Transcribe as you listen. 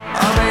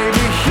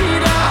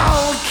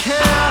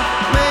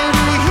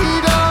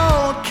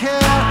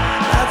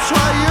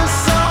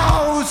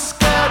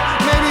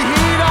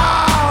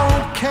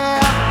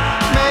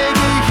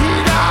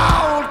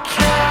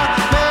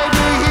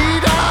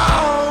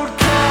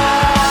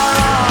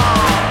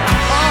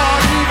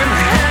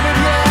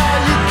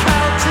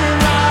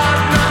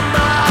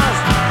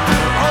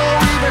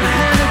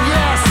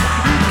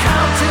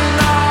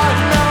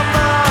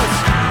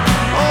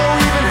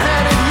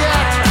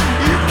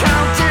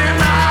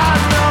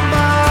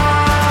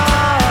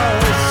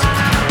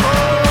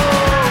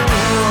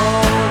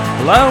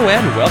Hello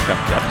and welcome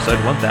to episode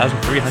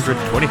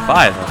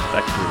 1325 of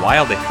Effectively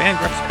Wild, a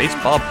Fangraphs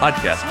baseball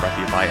podcast brought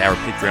to you by our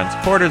Patreon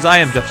supporters. I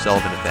am Jeff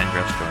Sullivan of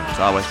Fangraphs, joined as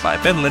always by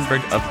Ben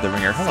Lindbergh of The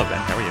Ringer. Hello, Ben.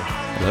 How are you?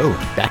 Hello.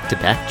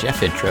 Back-to-back Jeff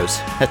intros.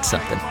 That's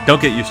something.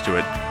 Don't get used to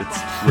it.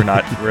 We're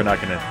not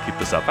going to keep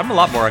this up. I'm a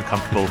lot more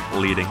uncomfortable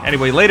leading.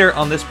 Anyway, later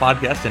on this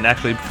podcast, and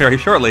actually very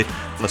shortly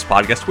on this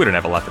podcast, we don't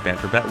have a lot to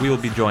banter about. We will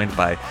be joined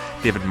by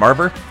David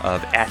Marver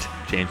of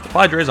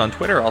 @ChangeThePadres on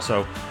Twitter,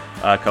 also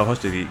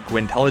co-host of the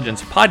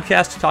Gwintelligence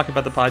podcast, talking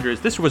about the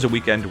Padres. This was a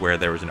weekend where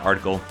there was an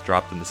article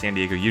dropped in the San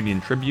Diego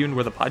Union Tribune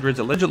where the Padres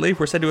allegedly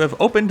were said to have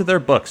opened their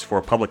books for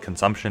public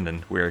consumption,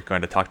 and we're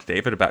going to talk to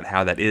David about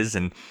how that is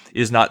and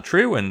is not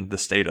true, and the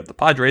state of the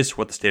Padres,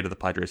 what the state of the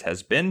Padres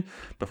has been.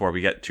 Before we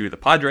get to the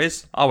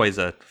Padres, always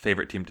a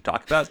favorite team to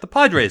talk about, the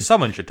Padres.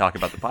 Someone should talk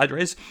about the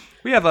Padres.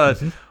 We have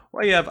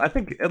I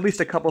think, at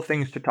least a couple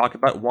things to talk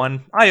about.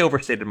 One, I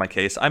overstated my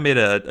case. I made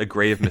a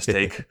grave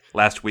mistake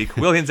last week.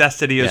 Willians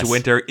Astudillo's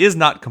winter is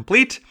not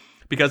complete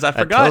because I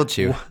forgot. I told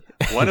you.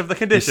 One of the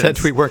conditions. You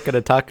said we weren't going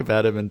to talk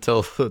about him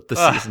until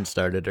the season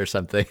started or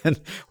something, and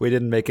we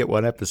didn't make it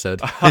one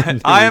episode.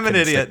 I am an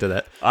idiot.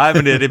 I'm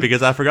an idiot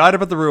because I forgot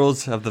about the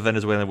rules of the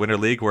Venezuelan Winter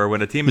League, where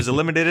when a team is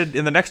eliminated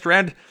in the next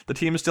round, the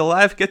team is still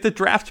alive, get to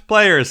draft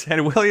players.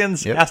 And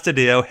Willians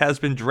Astudillo has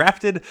been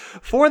drafted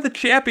for the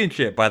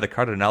championship by the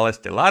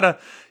Cardenales de Lara.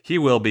 He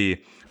will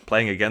be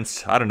playing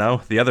against, I don't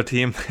know, the other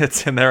team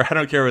that's in there. I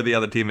don't care who the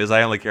other team is.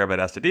 I only care about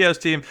Astudillo's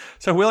team.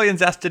 So Willians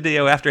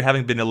Astudillo, after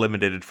having been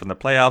eliminated from the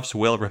playoffs,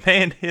 will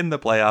remain in the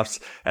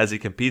playoffs as he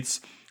competes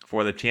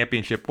for the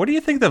championship. What do you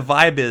think the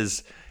vibe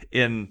is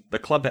in the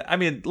club? I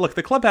mean, look,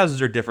 the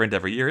clubhouses are different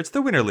every year. It's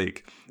the Winter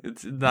League.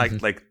 It's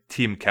not like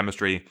team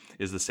chemistry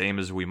is the same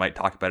as we might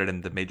talk about it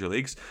in the major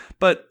leagues.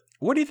 But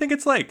what do you think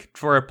it's like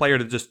for a player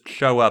to just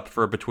show up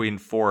for between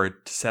 4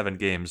 to 7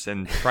 games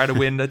and try to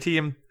win a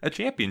team a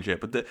championship?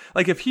 But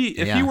if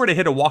he were to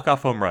hit a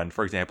walk-off home run,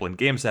 for example, in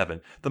Game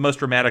 7, the most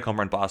dramatic home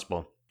run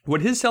possible,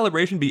 would his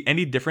celebration be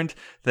any different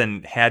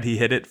than had he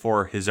hit it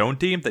for his own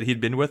team that he'd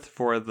been with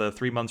for the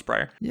 3 months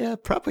prior? Yeah,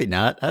 probably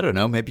not. I don't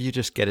know. Maybe you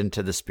just get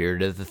into the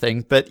spirit of the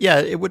thing. But yeah,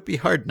 it would be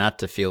hard not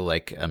to feel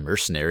like a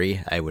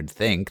mercenary, I would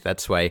think.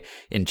 That's why,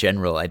 in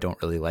general, I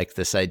don't really like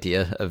this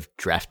idea of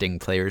drafting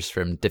players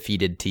from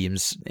defeated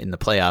teams in the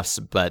playoffs.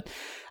 But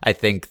I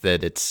think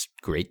that it's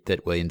great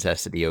that Willians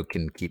Astudillo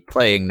can keep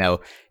playing. Now,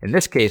 in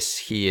this case,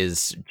 he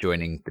is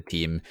joining the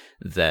team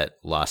that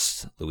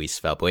lost Luis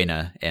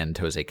Valbuena and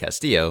Jose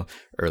Castillo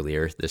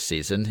earlier this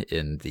season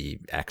in the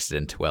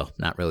accident. Well,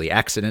 not really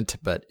accident,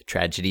 but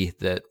tragedy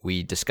that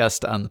we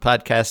discussed on the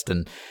podcast.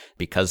 And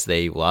because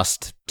they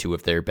lost 2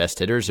 of their best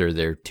hitters, or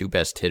their 2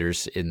 best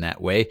hitters in that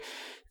way,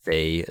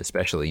 they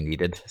especially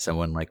needed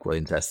someone like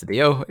Willians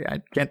Astudillo. I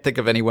can't think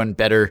of anyone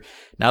better,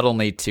 not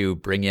only to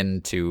bring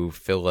in to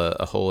fill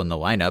a hole in the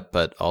lineup,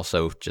 but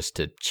also just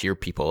to cheer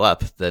people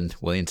up than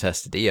Willians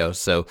Astudillo.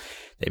 So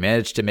they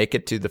managed to make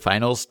it to the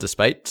finals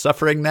despite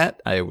suffering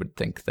that. I would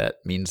think that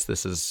means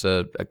this is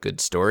a good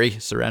story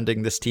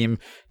surrounding this team,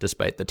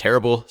 despite the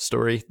terrible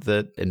story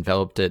that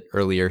enveloped it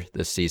earlier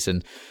this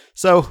season.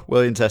 So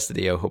Willians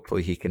Astudillo,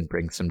 hopefully he can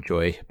bring some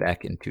joy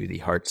back into the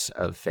hearts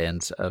of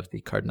fans of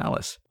the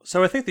Cardinals.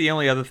 So I think the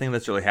only other thing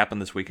that's really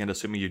happened this weekend,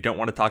 assuming you don't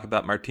want to talk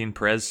about Martin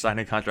Perez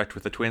signing a contract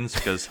with the Twins,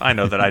 because I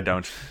know that I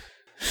don't.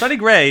 Sonny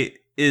Gray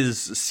is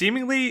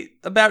seemingly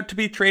about to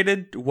be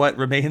traded. What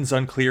remains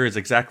unclear is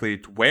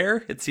exactly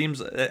where. It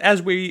seems,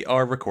 as we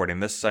are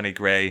recording this, Sonny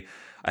Gray,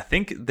 I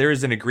think there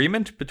is an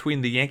agreement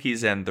between the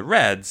Yankees and the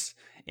Reds,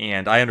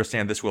 and I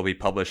understand this will be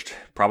published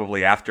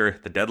probably after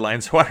the deadline,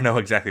 so I don't know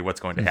exactly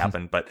what's going to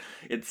happen. But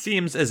it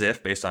seems as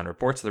if, based on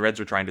reports, the Reds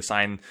are trying to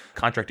sign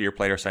contract year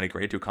player Sonny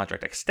Gray to a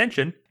contract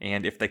extension.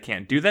 And if they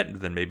can't do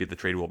that, then maybe the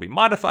trade will be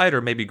modified, or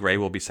maybe Gray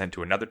will be sent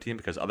to another team,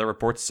 because other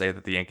reports say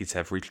that the Yankees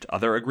have reached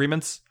other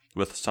agreements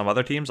with some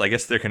other teams. I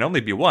guess there can only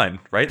be one,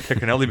 right? There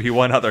can only be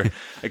one other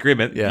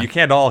agreement. You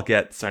can't all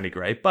get Sonny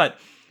Gray. But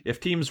if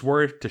teams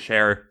were to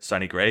share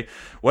Sonny Gray,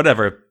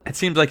 whatever, it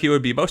seems like it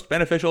would be most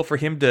beneficial for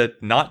him to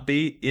not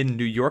be in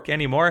New York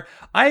anymore.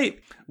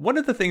 One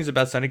of the things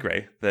about Sonny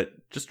Gray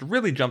that just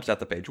really jumps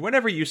out the page,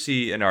 whenever you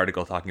see an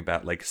article talking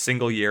about like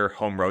single year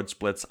home road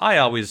splits, I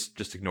always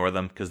just ignore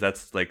them, because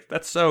that's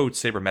so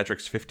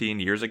sabermetrics 15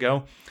 years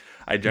ago.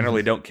 I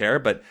generally don't care.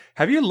 But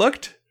have you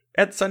looked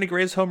at Sonny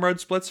Gray's home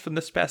road splits from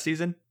this past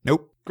season?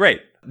 Nope.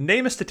 Great.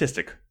 Name a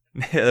statistic.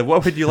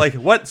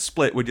 What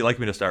split would you like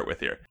me to start with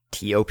here?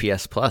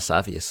 TOPS plus,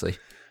 obviously.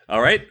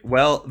 All right.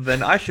 Well,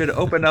 then I should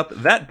open up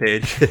that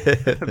page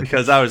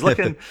because I was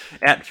looking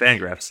at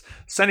Fangraphs.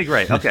 Sonny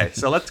Gray. Okay,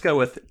 so let's go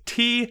with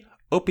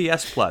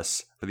TOPS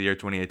plus for the year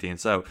 2018.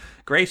 So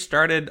Gray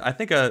started, I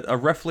think, a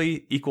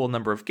roughly equal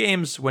number of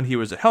games when he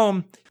was at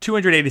home.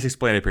 286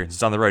 plate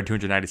appearances on the road,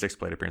 296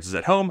 plate appearances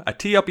at home. A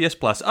TOPS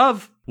plus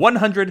of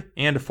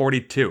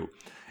 142.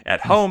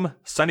 At home,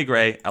 Sonny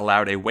Gray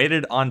allowed a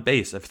weighted on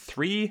base of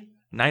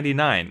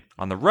 399.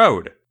 On the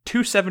road,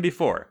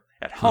 274.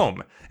 At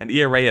home, an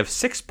ERA of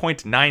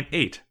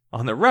 6.98.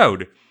 On the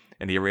road,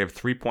 an ERA of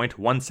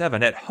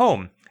 3.17. At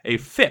home, a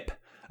FIP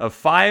of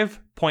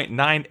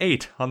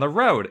 5.98 on the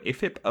road, a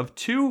FIP of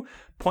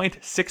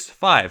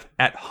 2.65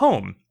 at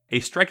home, a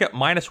strikeout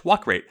minus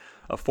walk rate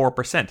of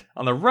 4%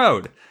 on the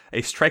road,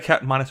 a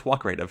strikeout minus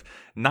walk rate of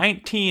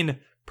 19%.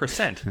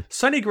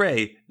 Sonny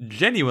Gray,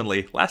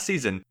 genuinely, last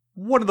season,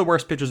 one of the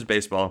worst pitchers in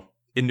baseball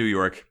in New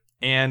York,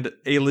 and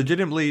a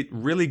legitimately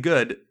really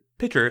good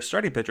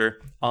starting pitcher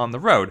on the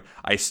road.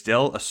 I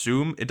still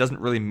assume it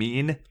doesn't really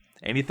mean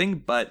anything,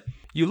 but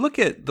you look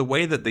at the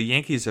way that the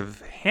Yankees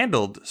have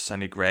handled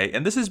Sonny Gray,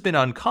 and this has been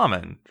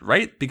uncommon,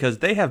 right? Because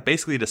they have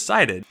basically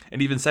decided,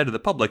 and even said to the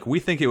public, we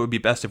think it would be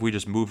best if we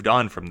just moved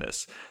on from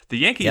this. The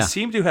Yankees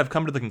seem to have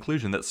come to the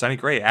conclusion that Sonny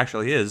Gray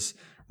actually is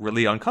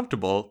really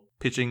uncomfortable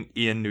pitching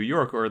in New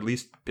York, or at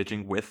least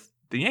pitching with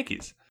the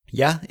Yankees.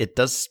 Yeah, it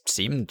does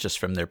seem just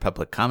from their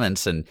public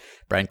comments, and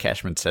Brian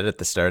Cashman said at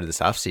the start of this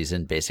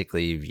offseason,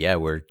 basically,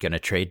 we're going to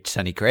trade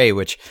Sonny Gray,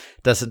 which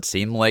doesn't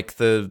seem like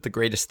the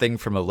greatest thing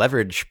from a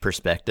leverage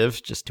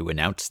perspective, just to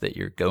announce that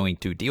you're going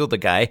to deal the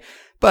guy.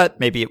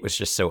 But maybe it was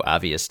just so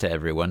obvious to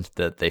everyone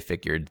that they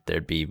figured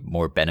there'd be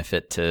more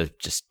benefit to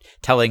just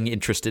telling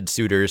interested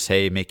suitors,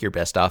 hey, make your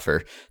best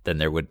offer, than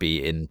there would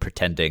be in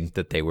pretending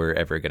that they were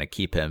ever going to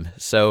keep him.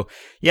 So,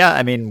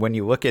 when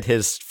you look at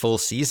his full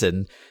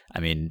season,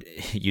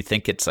 you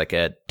think it's like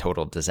a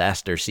total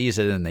disaster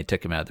season, and they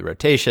took him out of the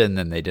rotation,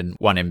 and they didn't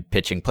want him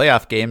pitching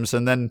playoff games.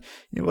 And then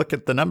you look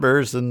at the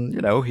numbers, and,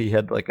 he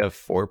had like a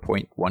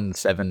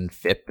 4.17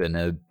 FIP and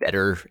a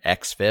better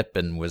xFIP,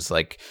 and was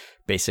like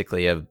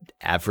basically a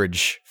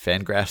average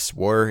Fangraphs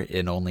WAR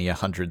in only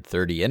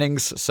 130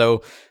 innings.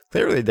 So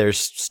clearly there's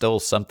still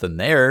something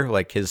there.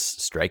 Like, his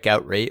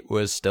strikeout rate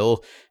was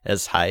still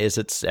as high as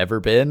it's ever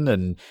been,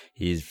 and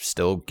he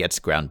still gets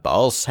ground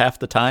balls half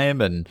the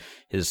time, and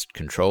his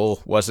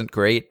control wasn't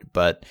great,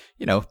 but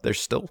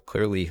there's still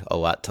clearly a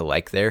lot to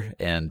like there,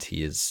 and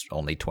he is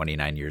only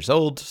 29 years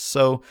old.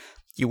 So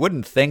you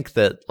wouldn't think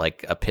that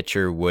like a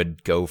pitcher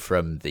would go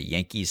from the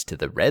Yankees to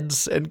the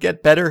Reds and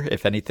get better.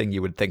 If anything,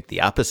 you would think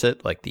the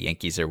opposite. Like, the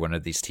Yankees are one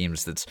of these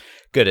teams that's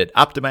good at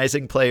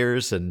optimizing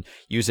players and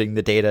using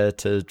the data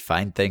to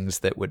find things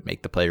that would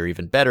make the player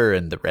even better.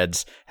 And the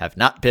Reds have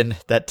not been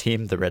that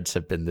team. The Reds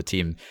have been the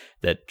team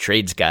that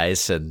trades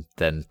guys, and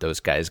then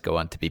those guys go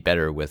on to be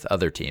better with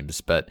other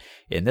teams. But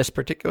in this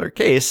particular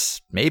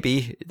case,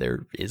 maybe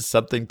there is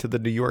something to the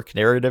New York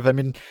narrative.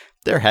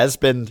 There has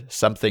been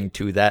something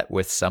to that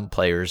with some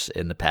players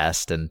in the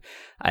past, and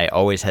I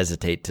always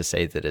hesitate to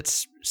say that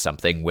it's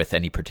something with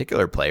any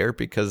particular player,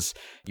 because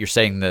you're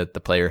saying that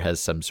the player has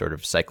some sort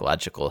of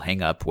psychological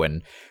hang-up,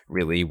 when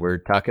really we're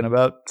talking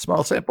about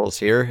small samples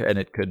here, and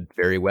it could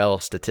very well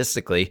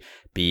statistically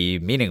be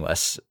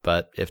meaningless.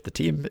 But if the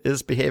team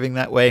is behaving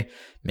that way,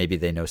 maybe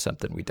they know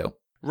something we don't.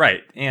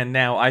 Right, and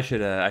now I should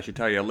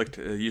tell you, I looked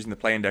using the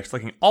play index,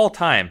 looking all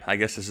time. I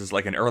guess this is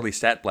like an early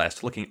stat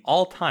blast. Looking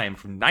all time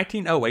from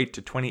 1908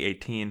 to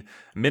 2018,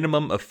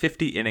 minimum of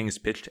 50 innings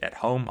pitched at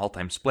home,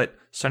 all-time split.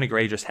 Sonny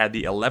Gray just had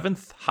the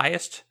 11th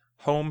highest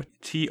home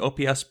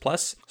TOPS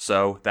plus,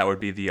 so that would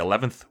be the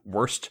 11th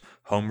worst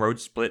home road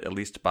split, at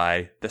least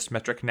by this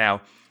metric.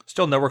 Now,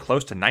 still nowhere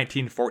close to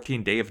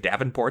 1914 Dave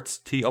Davenport's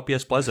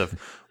TOPS plus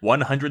of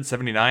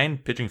 179,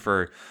 pitching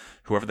for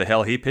whoever the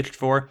hell he pitched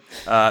for.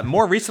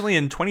 More recently,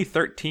 in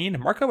 2013,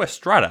 Marco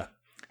Estrada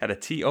had a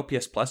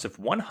TOPS plus of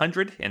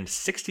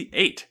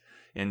 168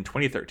 in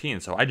 2013.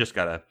 So I just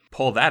got to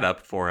pull that up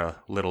for a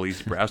little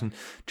easy browsing.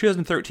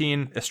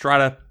 2013,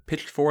 Estrada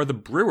pitched for the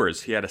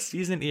Brewers. He had a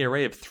season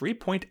ERA of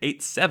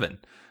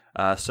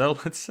 3.87. So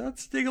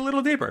let's dig a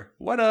little deeper.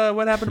 What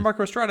happened to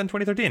Marco Estrada in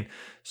 2013?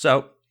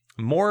 So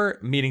more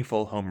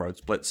meaningful home road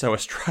split. So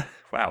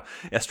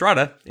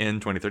Estrada in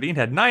 2013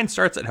 had 9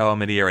 starts at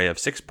home, an ERA of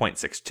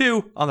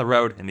 6.62, on the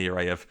road an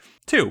ERA of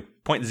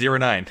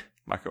 2.09.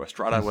 Marco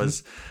Estrada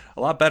was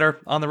a lot better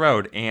on the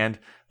road, and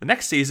the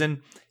next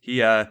season he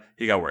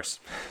got worse.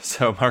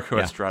 So Marco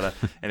Estrada,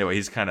 anyway,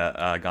 he's kind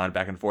of gone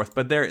back and forth.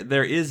 But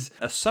there is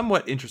a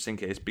somewhat interesting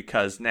case,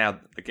 because now,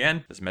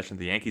 again, as mentioned,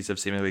 the Yankees have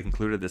seemingly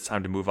concluded it's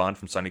time to move on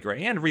from Sonny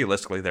Gray, and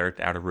realistically, they're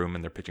out of room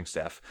in their pitching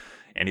staff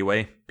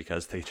anyway,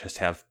 because they just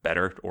have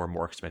better or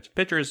more expensive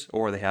pitchers,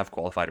 or they have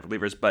qualified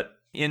relievers. But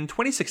in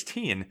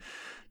 2016,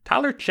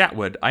 Tyler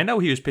Chatwood, I know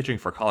he was pitching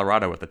for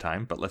Colorado at the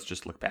time, but let's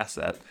just look past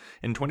that.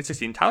 In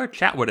 2016, Tyler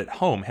Chatwood at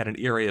home had an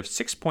ERA of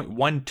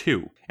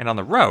 6.12, and on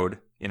the road,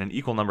 in an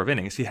equal number of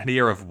innings, he had an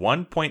ERA of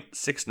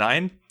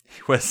 1.69.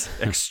 He was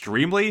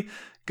extremely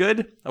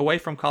good away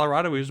from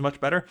Colorado. He was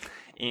much better.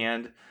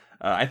 And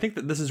I think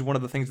that this is one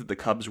of the things that the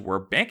Cubs were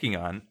banking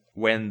on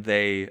when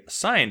they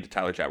signed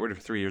Tyler Chatwood for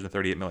 3 years and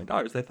 $38 million.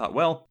 They thought,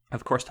 well,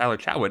 of course, Tyler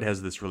Chatwood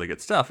has this really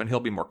good stuff, and he'll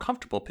be more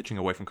comfortable pitching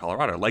away from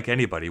Colorado, like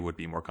anybody would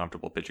be more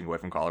comfortable pitching away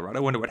from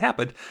Colorado. When what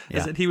happened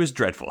is that he was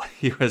dreadful.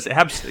 He was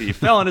absolutely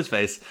fell on his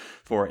face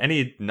for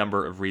any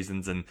number of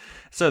reasons. And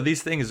so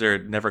these things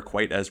are never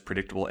quite as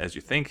predictable as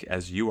you think.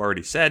 As you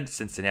already said,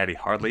 Cincinnati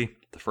hardly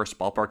the first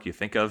ballpark you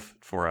think of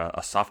for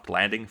a soft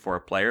landing for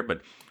a player.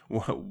 But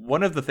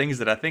one of the things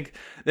that I think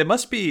there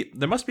must be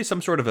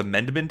some sort of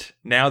amendment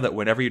now that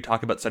whenever you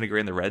talk about Sonny Gray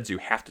and the Reds, you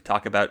have to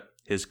talk about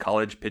his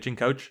college pitching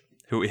coach,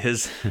 who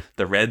is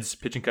the Reds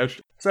pitching coach.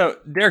 So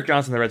Derek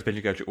Johnson, the Reds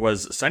pitching coach,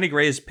 was Sonny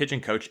Gray's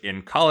pitching coach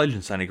in college,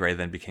 and Sonny Gray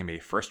then became a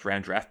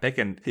first-round draft pick.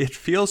 And it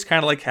feels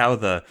kind of like how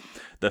the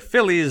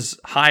Phillies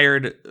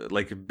hired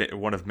like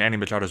one of Manny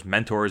Machado's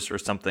mentors or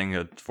something,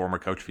 a former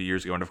coach a few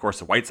years ago. And of course,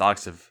 the White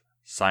Sox have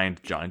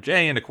signed John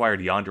Jay and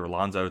acquired Yonder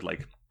Alonso,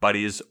 like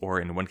buddies,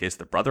 or in one case,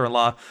 the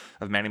brother-in-law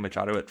of Manny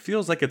Machado. It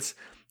feels like it's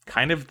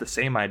kind of the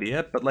same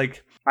idea, but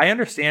like I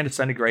understand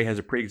Sonny Gray has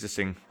a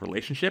pre-existing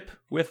relationship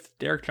with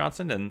Derek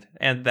Johnson,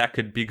 and that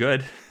could be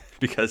good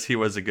because he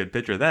was a good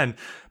pitcher then.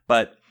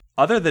 But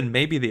other than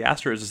maybe the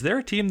Astros, is there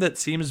a team that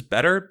seems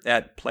better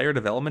at player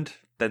development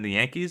than the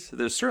Yankees?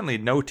 There's certainly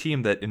no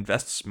team that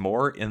invests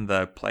more in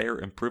the player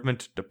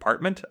improvement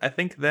department, I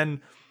think,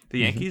 than the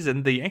Yankees,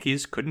 and the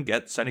Yankees couldn't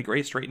get Sonny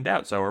Gray straightened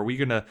out. So are we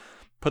going to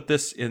put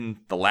this in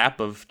the lap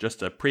of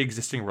just a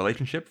pre-existing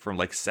relationship from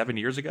like 7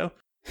 years ago?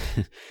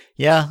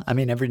 Yeah, I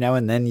mean, every now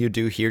and then you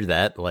do hear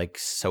that, like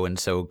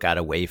so-and-so got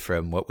away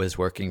from what was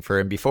working for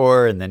him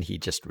before, and then he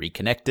just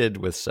reconnected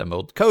with some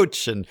old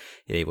coach, and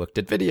they looked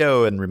at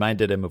video and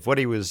reminded him of what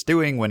he was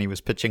doing when he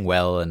was pitching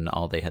well, and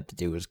all they had to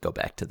do was go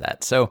back to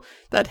that. So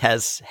that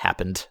has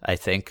happened, I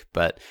think,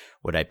 but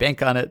would I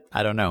bank on it?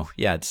 I don't know.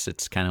 Yeah,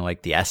 it's kind of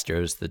like the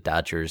Astros, the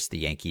Dodgers, the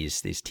Yankees,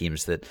 these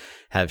teams that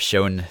have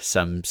shown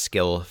some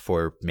skill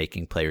for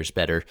making players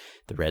better.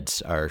 The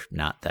Reds are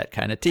not that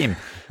kind of team.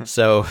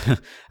 So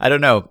I don't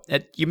know.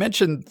 You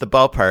mentioned the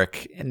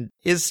ballpark, and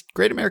is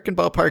Great American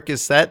Ballpark,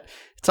 is that,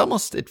 it's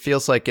almost, it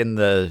feels like in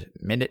the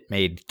Minute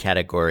Maid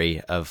category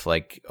of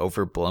like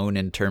overblown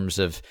in terms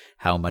of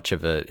how much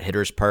of a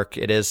hitter's park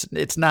it is.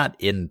 It's not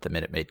in the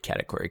Minute Maid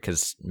category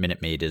because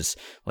Minute Maid is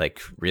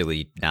like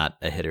really not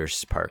a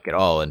hitter's park at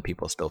all. And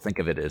people still think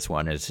of it as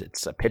one, as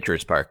it's a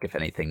pitcher's park, if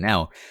anything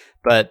now.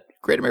 But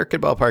Great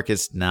American Ballpark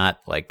is not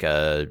like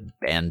a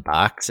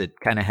bandbox. It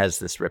kind of has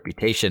this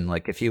reputation.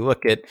 Like if you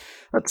look at,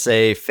 let's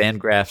say,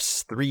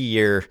 Fangraph's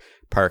 3-year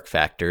park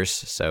factors,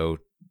 so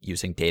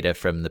using data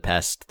from the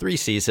past 3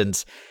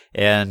 seasons,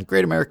 and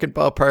Great American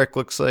Ballpark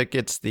looks like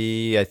it's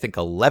the, I think,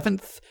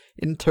 11th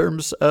in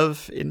terms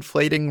of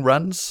inflating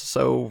runs,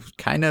 so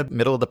kind of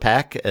middle of the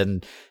pack,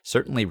 and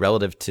certainly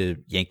relative to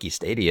Yankee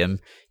Stadium.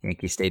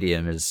 Yankee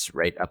Stadium is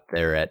right up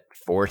there at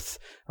 4th,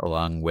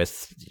 along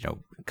with,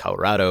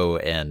 Colorado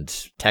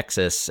and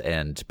Texas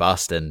and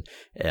Boston,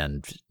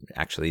 and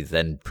actually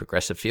then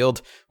Progressive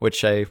Field,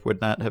 which I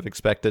would not have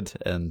expected,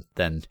 and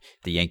then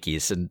the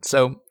Yankees. And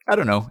so, I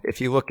don't know,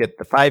 if you look at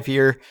the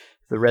 5-year,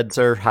 the Reds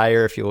are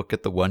higher. If you look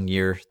at the 1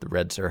 year, the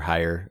Reds are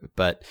higher.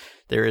 But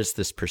there is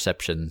this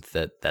perception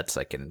that that's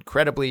like an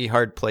incredibly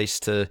hard place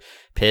to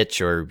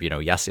pitch, or,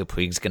 Yasiel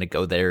Puig's going to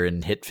go there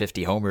and hit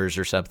 50 homers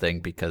or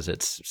something because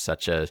it's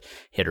such a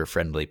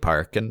hitter-friendly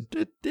park. And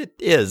it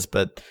is,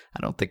 but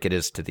I don't think it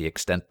is to the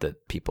extent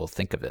that people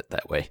think of it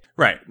that way.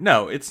 Right.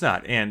 No, it's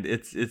not. And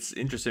it's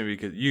interesting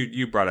because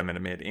you brought him in a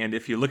minute. And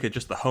if you look at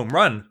just the home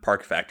run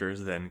park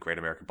factors, then Great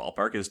American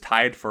Ballpark is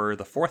tied for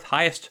the 4th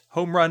highest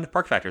home run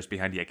park factors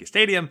behind Yankee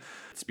Stadium.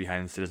 It's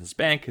behind Citizens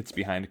Bank. It's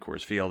behind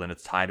Coors Field, and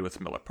it's tied with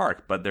Miller Park.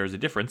 But there's a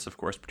difference, of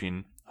course,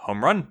 between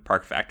home run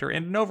park factor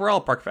and an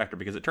overall park factor,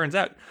 because it turns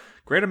out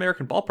Great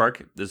American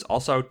Ballpark is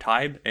also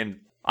tied, and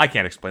I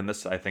can't explain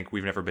this. I think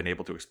we've never been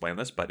able to explain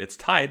this, but it's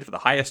tied for the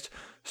highest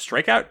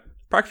strikeout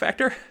park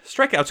factor.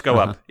 Strikeouts go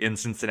up in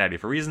Cincinnati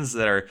for reasons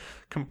that are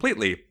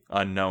completely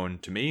unknown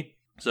to me.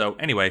 So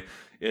anyway,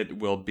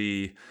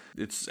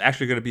 it's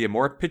actually going to be a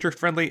more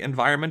pitcher-friendly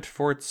environment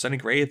for Sonny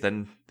Gray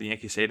than the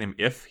Yankee Stadium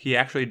if he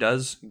actually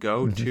does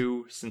go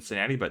to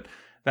Cincinnati, but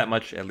that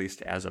much, at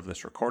least as of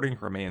this recording,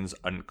 remains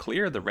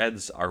unclear. The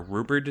Reds are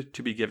rumored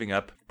to be giving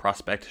up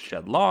prospect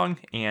Shed Long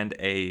and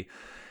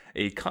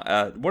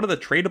one of the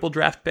tradable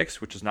draft picks,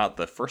 which is not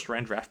the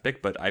first-round draft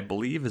pick, but I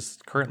believe is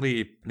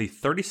currently the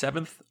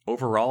 37th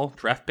overall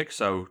draft pick,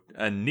 so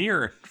a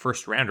near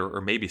first-rounder, or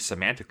maybe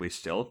semantically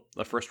still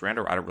a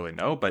first-rounder, I don't really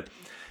know, but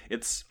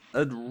it's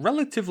a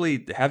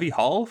relatively heavy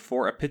haul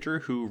for a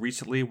pitcher who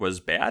recently was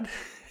bad.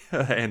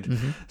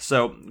 And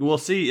so we'll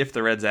see if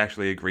the Reds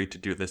actually agree to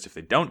do this if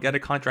they don't get a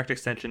contract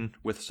extension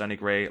with Sonny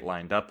Gray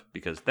lined up,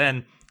 because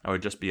then it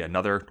would just be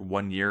another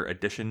 1-year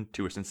addition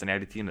to a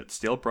Cincinnati team that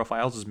still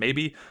profiles as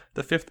maybe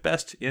the 5th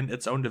best in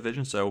its own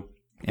division. So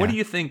what do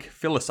you think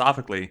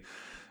philosophically?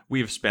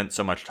 We've spent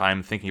so much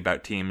time thinking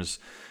about teams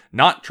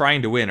not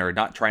trying to win or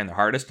not trying the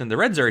hardest, and the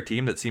Reds are a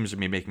team that seems to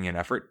be making an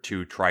effort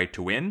to try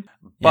to win,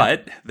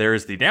 but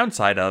there's the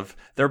downside of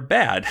they're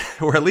bad,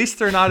 or at least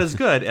they're not as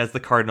good as the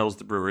Cardinals,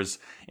 the Brewers,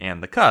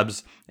 and the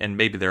Cubs, and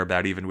maybe they're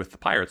about even with the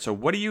Pirates. So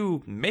what do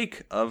you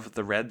make of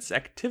the Reds'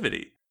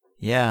 activity?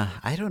 Yeah,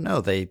 I don't know.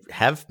 They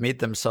have made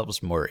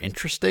themselves more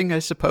interesting, I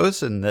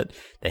suppose, in that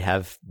they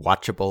have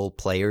watchable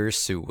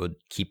players who would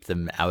keep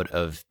them out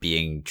of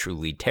being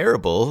truly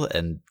terrible,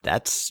 and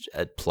that's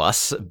a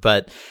plus,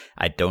 but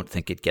I don't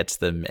think it gets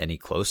them any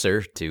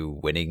closer to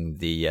winning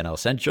the NL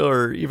Central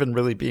or even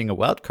really being a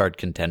wild card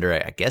contender.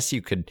 I guess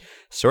you could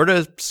sort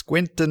of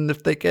squint, and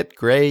if they get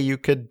Gray, you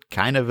could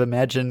kind of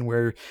imagine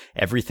where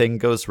everything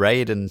goes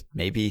right, and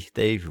maybe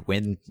they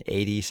win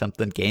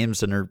 80-something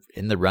games and are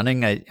in the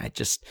running. I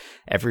just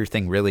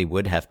everything really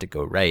would have to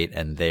go right,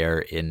 and they're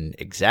in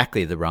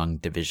exactly the wrong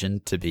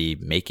division to be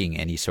making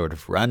any sort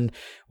of run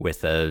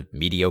with a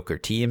mediocre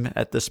team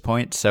at this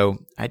point. So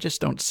I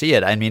just don't see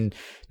it. I mean,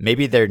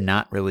 maybe they're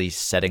not really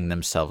setting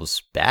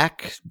themselves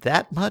back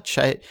that much.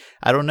 I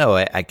don't know.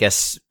 I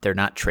guess they're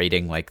not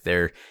trading like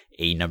they're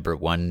a number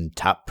one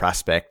top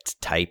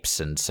prospect types,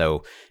 and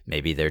so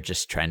maybe they're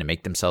just trying to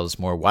make themselves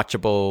more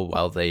watchable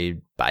while they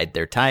bide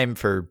their time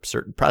for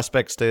certain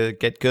prospects to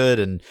get good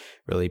and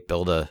really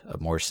build a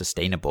more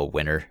sustainable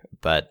winner.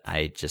 But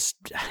I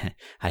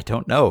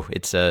don't know.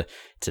 It's an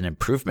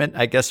improvement,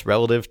 I guess,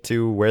 relative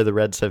to where the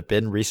Reds have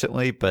been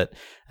recently, but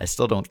I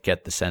still don't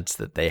get the sense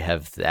that they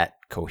have that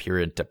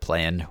coherent a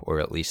plan,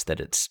 or at least that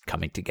it's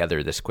coming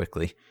together this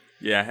quickly.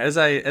 Yeah, as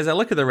I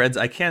look at the Reds,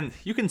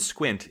 you can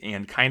squint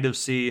and kind of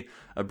see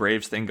a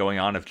Braves thing going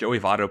on. If Joey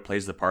Votto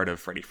plays the part of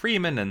Freddie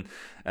Freeman, and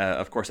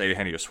of course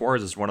Eugenio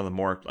Suarez is one of the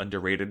more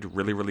underrated,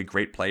 really, really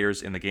great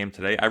players in the game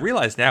today. I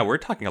realize now we're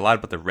talking a lot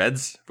about the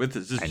Reds.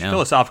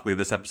 Philosophically,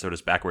 this episode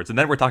is backwards, and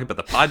then we're talking about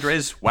the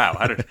Padres. Wow,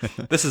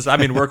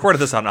 we're recording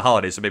this on a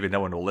holiday, so maybe no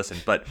one will listen.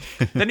 But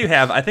then you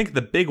have, I think,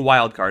 the big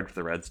wild card for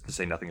the Reds, to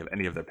say nothing of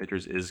any of their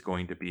pitchers, is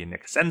going to be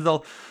Nick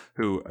Senzel,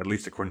 who, at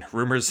least according to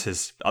rumors,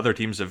 his other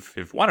teams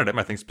have wanted him.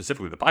 I think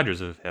specifically the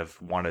Padres have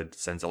wanted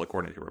Senzel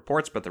according to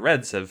reports, but the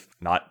Reds have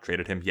not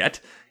traded him yet.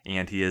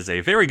 And he is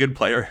a very good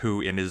player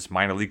who in his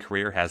minor league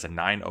career has a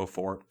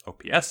 .904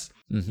 OPS.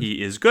 Mm-hmm.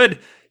 He is good.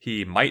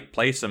 He might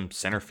play some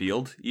center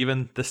field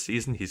even this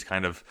season. He's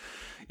kind of,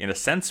 in a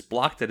sense,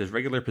 blocked at his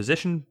regular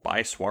position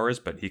by Suarez,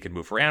 but he can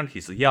move around.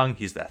 He's young.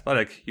 He's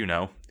athletic.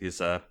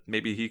 He's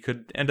maybe he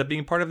could end up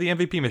being part of the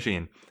MVP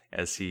machine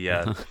as he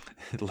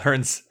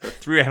learns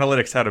through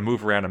analytics how to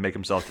move around and make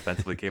himself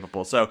defensively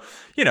capable. So,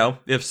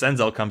 if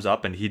Senzel comes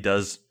up and he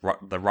does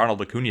the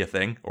Ronald Acuna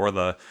thing or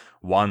the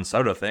Juan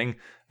Soto thing,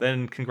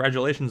 then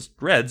congratulations,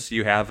 Reds.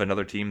 You have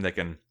another team that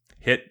can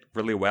hit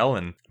really well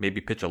and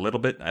maybe pitch a little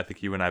bit. I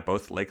think you and I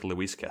both like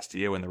Luis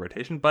Castillo in the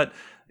rotation, but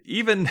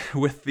even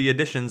with the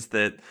additions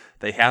that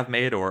they have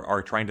made or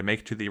are trying to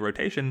make to the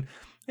rotation,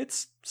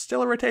 it's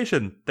still a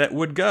rotation that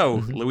would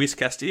go Luis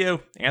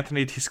Castillo,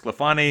 Anthony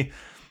DeSclafani.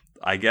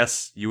 I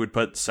guess you would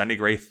put Sonny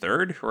Gray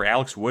third or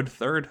Alex Wood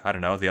third. I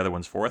don't know. The other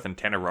one's fourth, and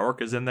Tanner Roark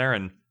is in there,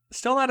 and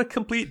still not a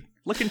complete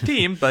looking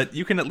team, but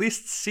you can at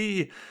least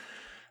see,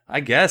 I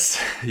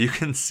guess, you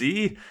can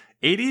see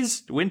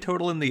 80s, win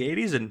total in the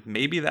 80s, and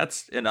maybe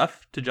that's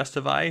enough to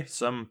justify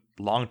some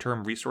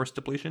long-term resource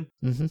depletion.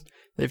 Mm-hmm.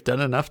 They've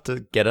done enough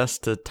to get us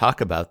to talk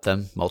about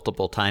them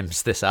multiple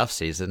times this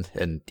offseason,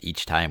 and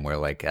each time we're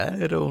like,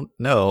 I don't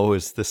know,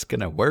 is this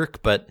going to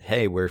work? But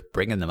hey, we're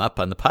bringing them up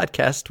on the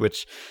podcast,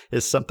 which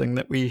is something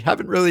that we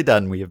haven't really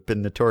done. We have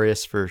been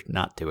notorious for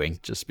not doing,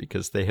 just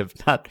because they have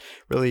not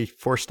really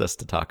forced us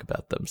to talk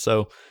about them.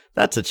 So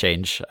that's a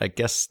change. I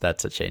guess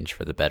that's a change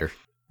for the better.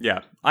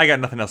 Yeah, I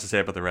got nothing else to say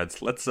about the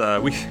Reds. Let's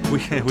we can see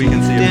if the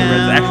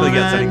Reds actually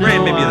get Sonny Gray.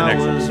 Maybe in the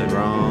next episode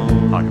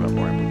we'll talk about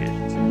more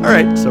implications. All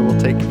right, so we'll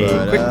take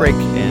a quick break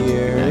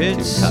and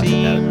to talk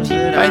about team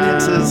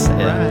finances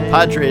and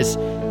Padres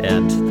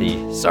and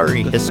the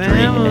sorry history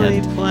and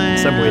in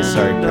some ways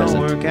sorry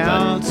present,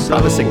 but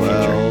promising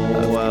future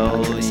of the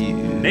Padres.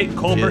 Nate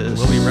Colbert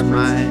will be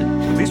referenced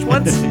at least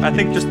once. I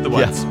think just the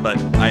once, but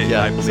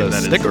I believe so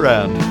that stick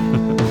around.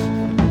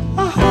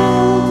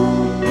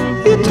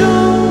 You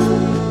don't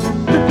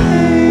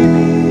repay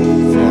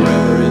me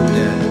forever in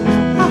debt.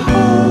 I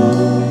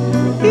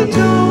hope you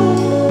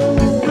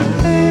don't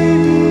repay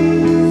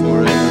me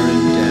forever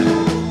in debt.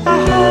 I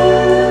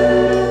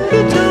hope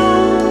you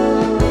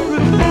don't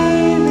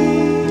repay me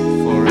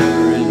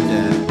forever in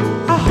debt.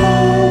 I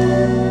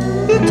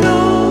hope you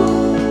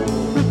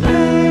don't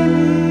repay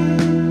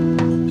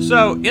me. So,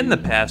 in the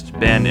past,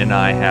 Ben and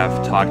I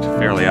have talked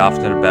fairly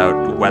often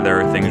about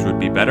whether things would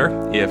be better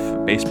if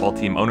baseball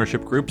team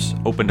ownership groups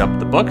opened up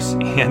the books,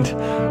 and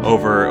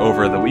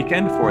over the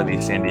weekend for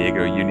the San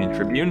Diego Union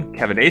Tribune,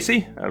 Kevin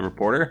Acee, a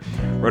reporter,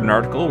 wrote an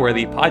article where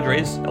the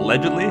Padres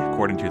allegedly,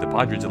 according to the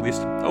Padres at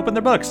least, opened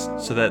their books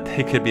so that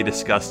they could be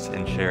discussed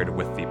and shared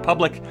with the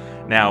public.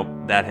 Now,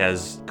 that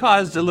has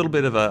caused a little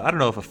bit of I don't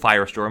know if a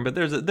firestorm, but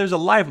there's a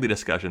lively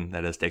discussion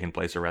that has taken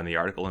place around the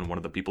article, and one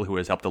of the people who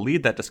has helped to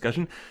lead that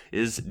discussion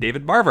is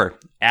David Barver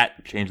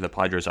at Change the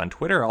Padres on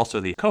Twitter, also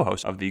the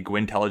co-host of the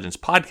Gwyntelligence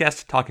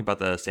podcast, talking about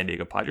the San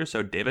Diego Padres.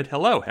 So, David,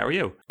 hello. How are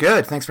you?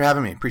 Good. Thanks for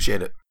having me.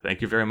 Appreciate it.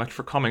 Thank you very much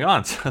for coming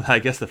on. So I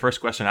guess the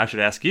first question I should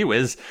ask you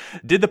is,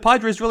 did the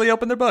Padres really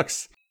open their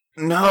books?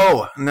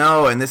 No,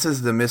 and this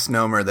is the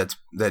misnomer that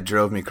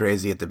drove me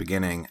crazy at the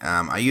beginning.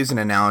 I used an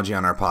analogy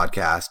on our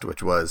podcast,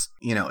 which was,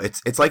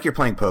 it's like you're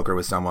playing poker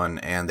with someone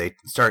and they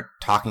start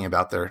talking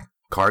about their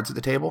cards at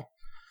the table,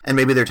 and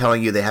maybe they're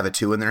telling you they have a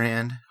 2 in their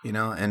hand,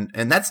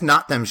 and that's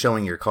not them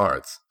showing your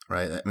cards,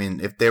 right? I mean,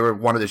 if they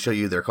wanted to show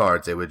you their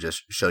cards, they would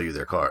just show you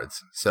their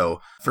cards.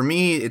 So for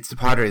me, it's the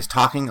Padres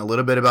talking a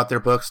little bit about their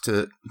books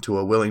to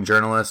a willing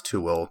journalist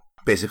who will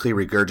basically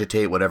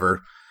regurgitate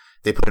whatever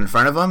they put in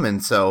front of them.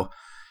 And so,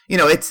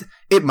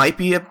 it might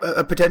be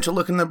a potential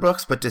look in the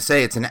books, but to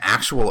say it's an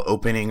actual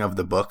opening of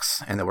the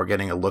books and that we're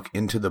getting a look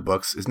into the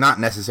books is not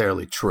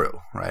necessarily true,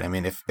 right? I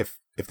mean,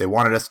 if they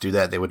wanted us to do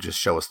that, they would just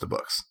show us the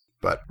books.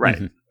 But Right.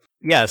 Mm-hmm.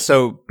 Yeah,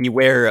 so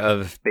beware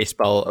of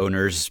baseball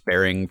owners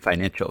bearing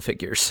financial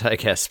figures, I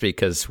guess,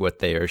 because what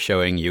they are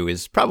showing you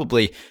is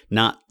probably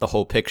not the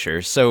whole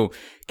picture. So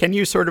can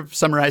you sort of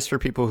summarize for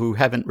people who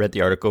haven't read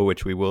the article,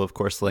 which we will, of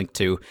course, link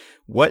to,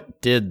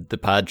 what did the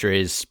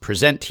Padres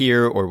present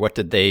here, or what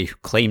did they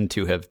claim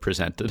to have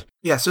presented?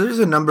 Yeah, so there's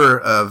a number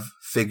of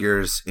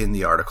figures in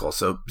the article.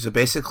 So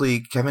basically,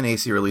 Kevin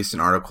Acee released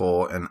an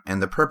article,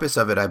 and the purpose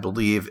of it, I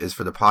believe, is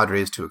for the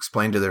Padres to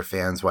explain to their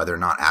fans why they're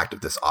not active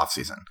this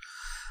offseason.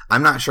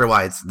 I'm not sure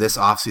why it's this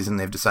offseason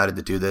they've decided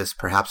to do this.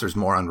 Perhaps there's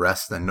more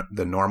unrest than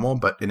normal,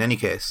 but in any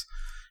case,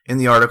 in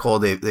the article,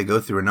 they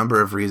go through a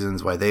number of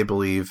reasons why they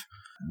believe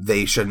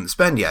they shouldn't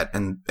spend yet,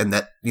 and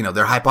that,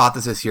 their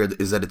hypothesis here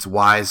is that it's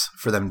wise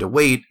for them to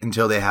wait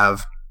until they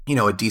have,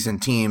 a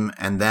decent team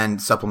and then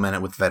supplement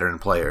it with veteran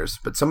players.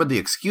 But some of the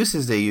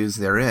excuses they use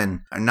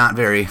therein are not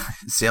very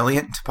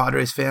salient to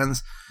Padres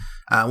fans.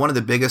 One of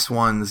the biggest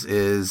ones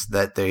is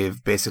that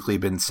they've basically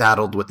been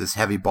saddled with this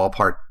heavy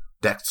ballpark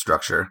debt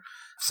structure.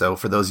 So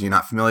for those of you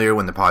not familiar,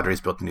 when the Padres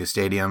built the new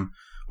stadium,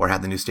 or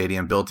had the new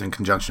stadium built in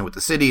conjunction with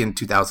the city in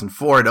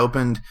 2004, it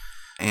opened.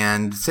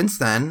 And since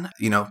then,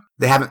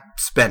 they haven't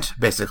spent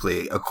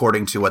basically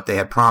according to what they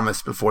had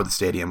promised before the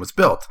stadium was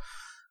built.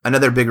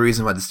 Another big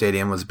reason why the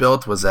stadium was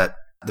built was that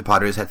the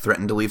Padres had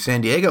threatened to leave San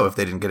Diego if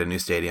they didn't get a new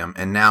stadium.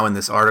 And now in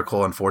this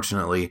article,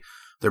 unfortunately,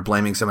 they're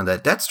blaming some of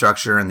that debt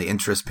structure and the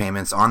interest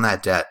payments on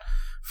that debt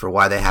for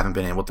why they haven't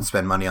been able to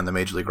spend money on the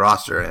Major League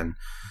roster. And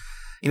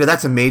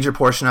that's a major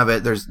portion of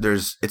it.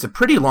 It's a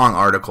pretty long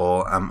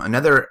article.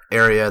 Another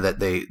area that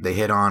they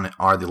hit on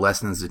are the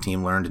lessons the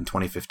team learned in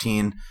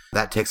 2015.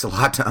 That takes a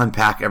lot to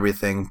unpack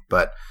everything,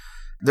 but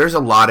there's a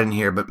lot in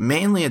here. But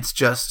mainly it's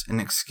just an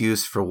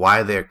excuse for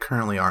why they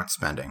currently aren't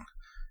spending.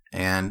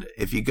 And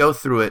if you go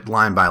through it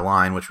line by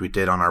line, which we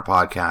did on our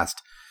podcast,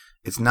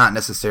 it's not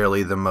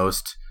necessarily the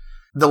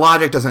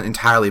logic doesn't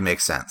entirely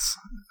make sense.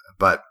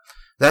 But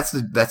that's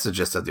the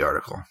gist of the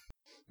article.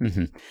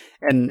 Mm-hmm.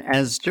 And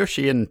as Joe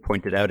Sheehan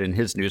pointed out in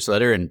his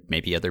newsletter, and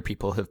maybe other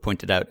people have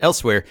pointed out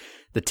elsewhere,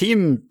 the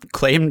team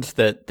claimed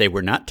that they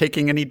were not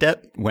taking any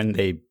debt when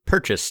they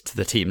purchased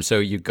the team. So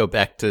you go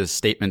back to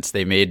statements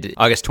they made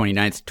August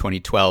 29th,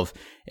 2012,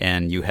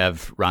 and you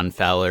have Ron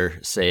Fowler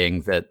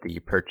saying that the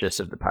purchase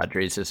of the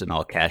Padres is an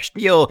all-cash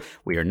deal.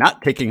 We are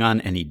not taking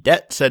on any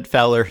debt, said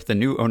Fowler. The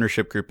new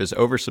ownership group is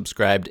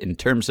oversubscribed. In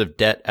terms of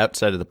debt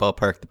outside of the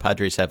ballpark, the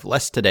Padres have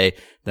less today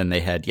than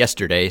they had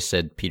yesterday,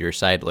 said Peter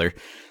Seidler.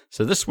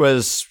 So this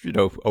was,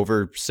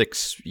 over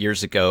 6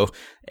 years ago,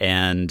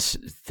 and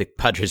the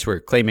Padres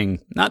were claiming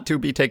not to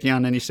be taking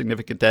on any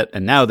significant debt,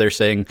 and now they're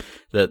saying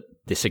that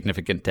the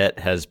significant debt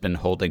has been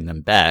holding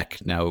them back.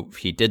 Now,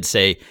 he did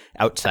say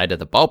outside of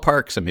the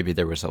ballpark, so maybe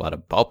there was a lot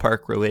of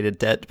ballpark-related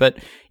debt, but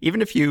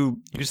even if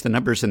you use the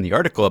numbers in the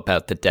article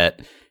about the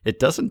debt, it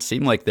doesn't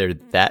seem like they're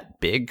that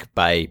big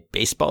by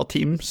baseball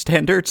team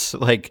standards.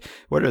 Like,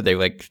 what are they,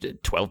 like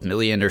 12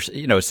 million or,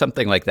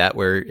 something like that,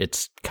 where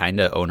it's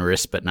kind of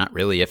onerous, but not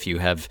really if you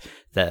have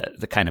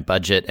the kind of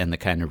budget and the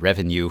kind of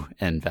revenue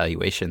and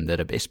valuation that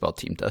a baseball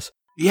team does.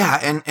 Yeah,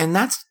 and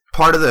that's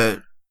part of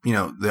the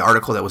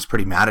article that was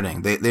pretty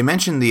maddening. They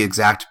mentioned the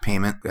exact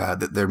payment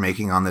that they're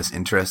making on this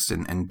interest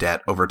and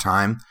debt over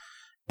time.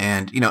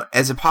 And,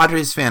 as a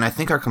Padres fan, I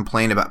think our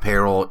complaint about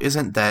payroll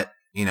isn't that,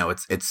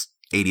 it's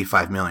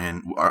 $85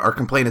 million. Our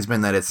complaint has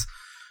been that it's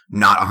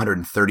not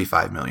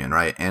 $135 million,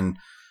 right? And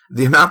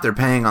the amount they're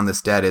paying on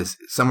this debt is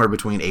somewhere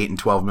between $8 and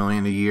 $12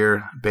 million a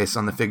year, based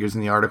on the figures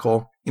in the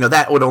article.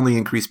 That would only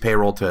increase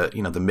payroll to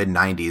the mid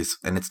 90s,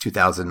 and it's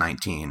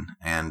 2019,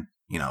 and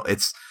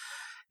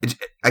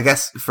I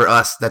guess for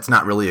us that's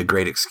not really a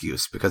great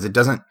excuse, because it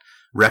doesn't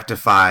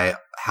rectify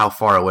how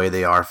far away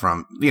they are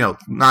from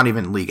not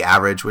even league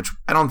average, which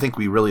I don't think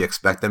we really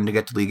expect them to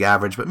get to league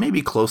average, but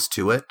maybe close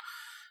to it.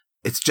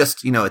 It's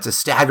just, it's a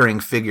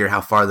staggering figure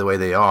how far away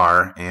they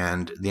are,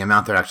 and the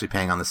amount they're actually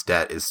paying on this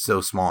debt is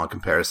so small in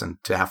comparison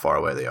to how far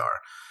away they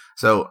are.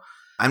 So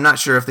I'm not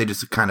sure if they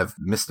just kind of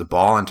missed the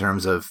ball in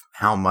terms of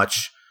how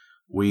much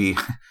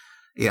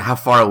how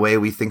far away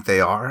we think they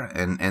are,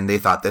 and they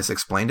thought this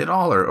explained it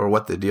all, or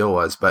what the deal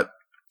was. But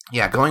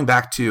yeah, going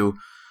back to,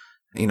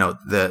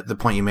 the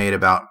point you made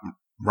about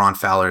Ron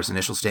Fowler's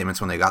initial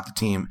statements when they got the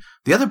team,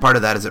 the other part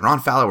of that is that Ron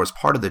Fowler was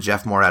part of the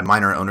Jeff Morad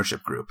minor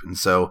ownership group, and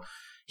so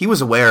he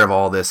was aware of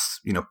all this,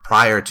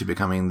 prior to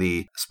becoming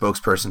the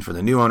spokesperson for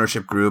the new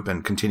ownership group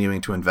and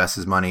continuing to invest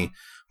his money,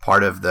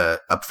 part of the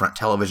upfront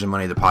television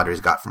money the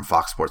Padres got from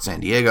Fox Sports San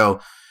Diego,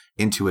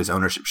 into his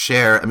ownership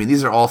share. I mean,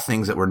 these are all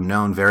things that were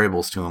known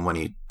variables to him when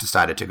he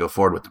decided to go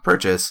forward with the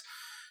purchase.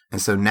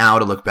 And so now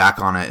to look back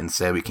on it and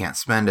say we can't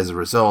spend as a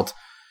result,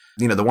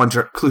 the one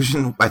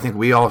conclusion I think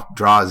we all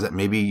draw is that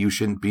maybe you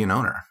shouldn't be an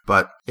owner.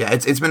 But yeah,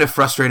 it's been a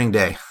frustrating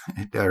day,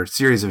 or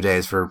series of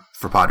days for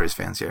Padres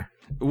fans here.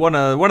 One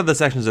of the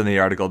sections in the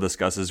article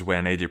discusses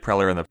when AJ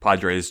Preller and the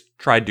Padres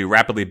tried to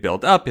rapidly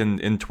build up in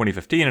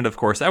 2015, and of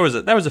course that was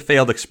a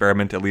failed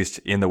experiment, at least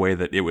in the way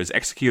that it was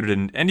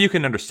executed, and you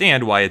can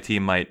understand why a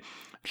team might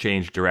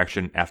change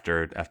direction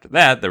after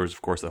that. There was,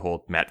 of course, the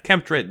whole Matt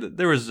Kemp trade.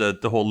 There was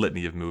the whole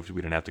litany of moves.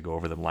 We didn't have to go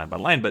over them line by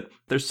line, but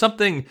there's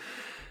something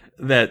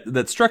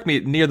that struck me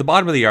near the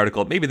bottom of the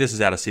article. Maybe this is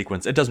out of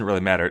sequence. It doesn't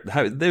really matter.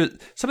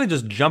 Something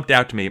just jumped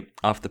out to me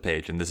off the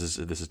page, and this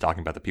is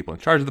talking about the people in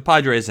charge of the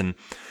Padres, and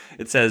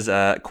it says,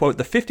 quote,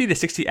 "The 50 to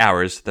 60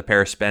 hours the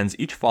pair spends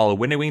each fall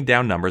winnowing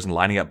down numbers and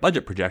lining up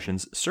budget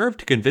projections serve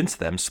to convince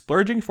them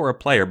splurging for a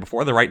player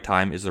before the right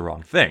time is the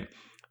wrong thing."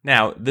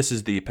 Now, this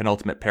is the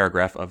penultimate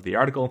paragraph of the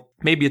article.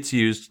 Maybe it's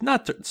used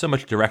not so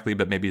much directly,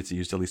 but maybe it's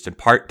used at least in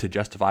part to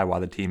justify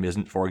why the team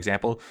isn't, for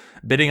example,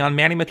 bidding on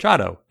Manny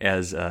Machado,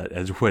 as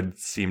would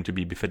seem to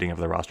be befitting of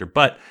the roster.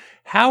 But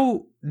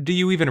how do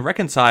you even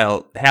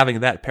reconcile having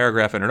that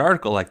paragraph in an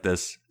article like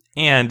this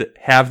and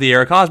have the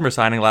Eric Hosmer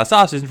signing last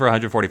offseason for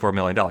 $144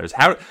 million?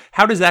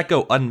 How does that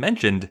go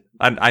unmentioned?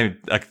 I'm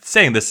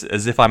saying this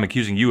as if I'm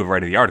accusing you of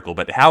writing the article,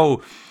 but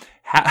how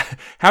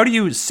do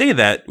you say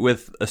that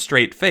with a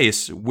straight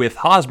face with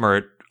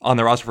Hosmer on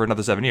the roster for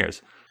another 7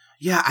 years?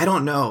 Yeah, I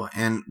don't know.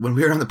 And when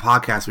we were on the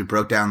podcast, we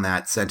broke down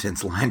that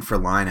sentence line for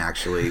line,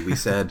 actually. We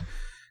said,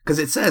 because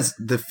it says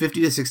the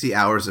 50 to 60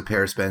 hours a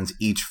pair spends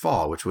each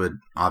fall, which would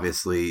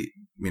obviously,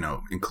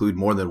 include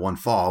more than one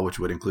fall, which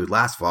would include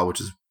last fall,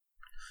 which is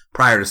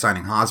prior to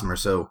signing Hosmer.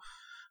 So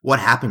what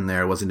happened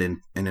there? Was it an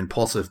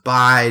impulsive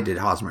buy? Did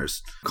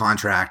Hosmer's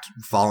contract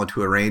fall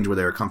into a range where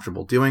they were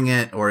comfortable doing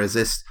it? Or is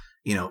this,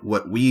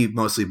 what we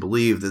mostly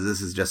believe, that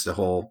this is just a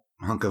whole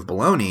hunk of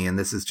baloney, and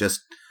this is just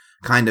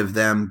kind of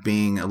them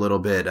being a little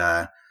bit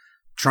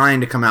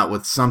trying to come out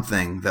with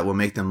something that will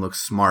make them look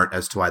smart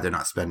as to why they're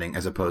not spending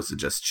as opposed to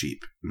just cheap.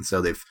 And so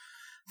they've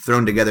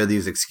thrown together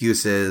these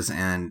excuses,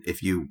 and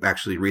if you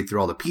actually read through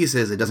all the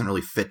pieces, it doesn't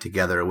really fit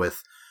together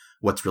with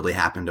what's really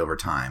happened over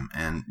time.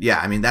 And yeah,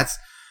 I mean, that's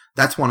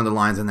one of the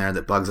lines in there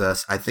that bugs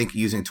us. I think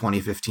using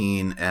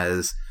 2015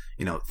 as,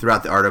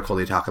 throughout the article,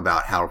 they talk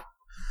about how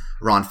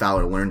Ron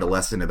Fowler learned a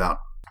lesson about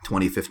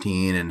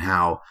 2015 and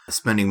how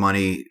spending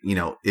money,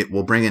 it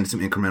will bring in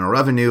some incremental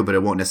revenue, but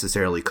it won't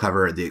necessarily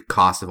cover the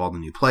cost of all the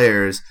new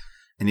players.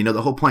 And,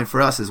 the whole point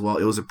for us is, well,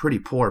 it was a pretty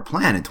poor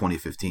plan in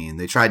 2015.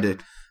 They tried to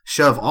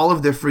shove all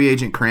of their free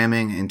agent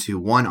cramming into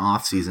one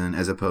offseason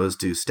as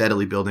opposed to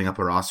steadily building up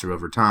a roster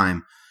over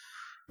time.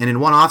 And in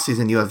one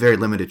offseason, you have very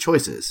limited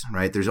choices,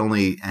 right? There's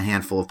only a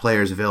handful of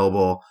players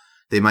available.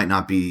 They might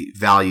not be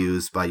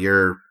values by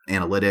your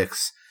analytics.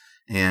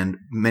 And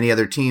many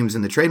other teams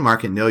in the trade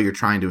market know you're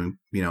trying to,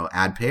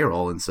 add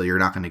payroll. And so you're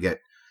not going to get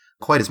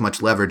quite as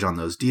much leverage on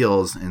those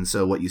deals. And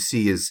so what you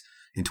see is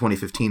in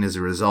 2015 as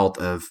a result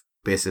of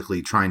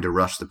basically trying to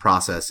rush the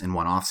process in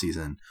one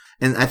offseason.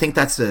 And I think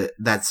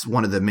that's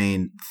one of the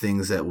main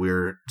things that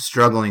we're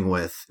struggling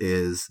with,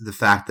 is the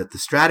fact that the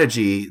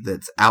strategy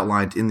that's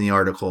outlined in the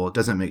article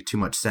doesn't make too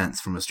much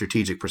sense from a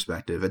strategic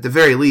perspective. At the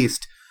very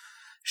least,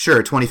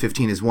 sure,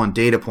 2015 is one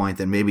data point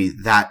that maybe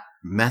that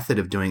method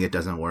of doing it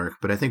doesn't work,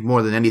 but I think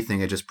more than anything,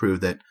 it just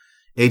proved that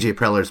AJ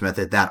Preller's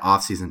method that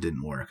offseason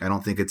didn't work. I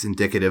don't think it's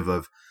indicative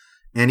of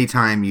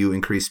anytime you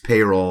increase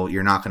payroll,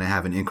 you're not going to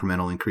have an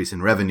incremental increase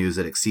in revenues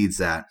that exceeds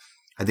that.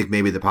 I think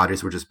maybe the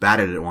Padres were just bad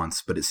at it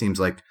once, but it seems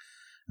like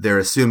they're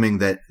assuming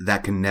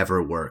that can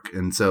never work.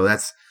 And so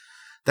that's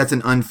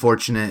an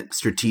unfortunate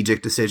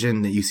strategic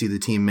decision that you see the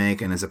team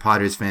make. And as a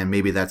Padres fan,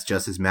 maybe that's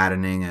just as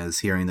maddening as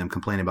hearing them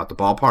complain about the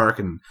ballpark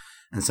and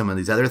some of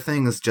these other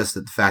things, just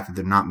that the fact that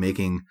they're not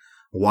making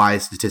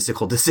wise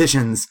statistical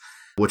decisions,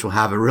 which will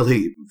have a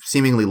really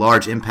seemingly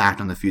large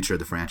impact on the future of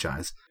the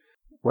franchise.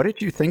 What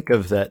did you think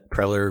of that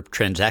Preller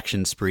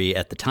transaction spree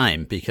at the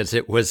time? Because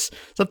it was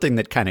something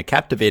that kind of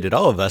captivated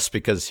all of us,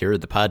 because here are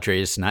the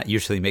Padres not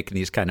usually making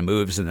these kind of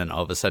moves, and then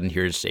all of a sudden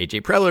here's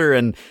AJ Preller,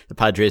 and the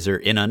Padres are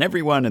in on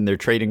everyone, and they're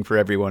trading for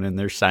everyone, and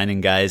they're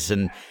signing guys.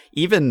 And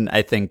even,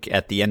 I think,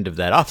 at the end of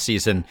that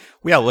offseason,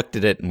 we all looked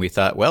at it and we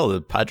thought, well, the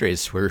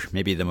Padres were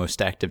maybe the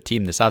most active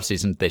team this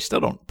offseason. They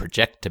still don't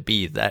project to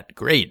be that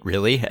great,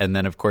 really. And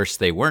then, of course,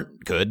 they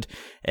weren't good.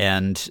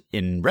 And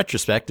in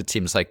retrospect, it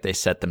seems like they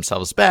set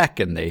themselves back,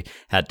 and they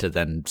had to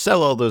then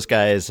sell all those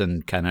guys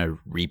and kind of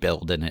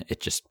rebuild, and it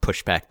just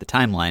pushed back the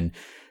timeline.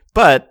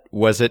 But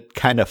was it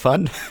kind of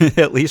fun,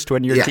 at least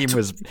when your team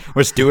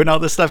was doing all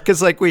this stuff?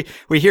 Because like we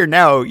hear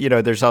now,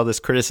 there's all this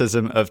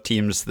criticism of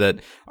teams that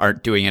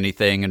aren't doing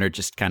anything and are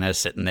just kind of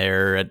sitting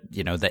there at,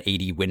 the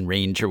 80 win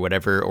range or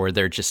whatever, or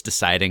they're just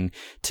deciding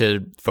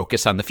to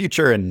focus on the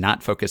future and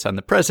not focus on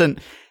the present.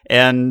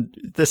 And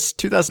this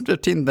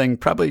 2015 thing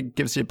probably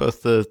gives you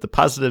both the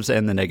positives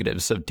and the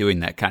negatives of doing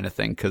that kind of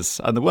thing. Because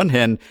on the one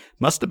hand,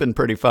 must have been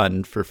pretty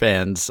fun for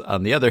fans.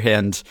 On the other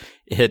hand,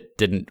 it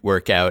didn't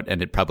work out,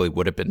 and it probably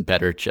would have been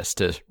better just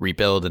to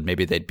rebuild, and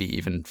maybe they'd be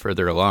even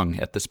further along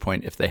at this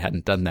point if they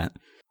hadn't done that.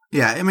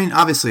 Yeah, I mean,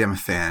 obviously I'm a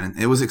fan.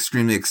 It was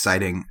extremely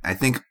exciting. I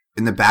think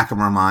in the back of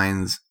our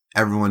minds,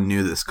 everyone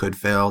knew this could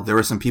fail. There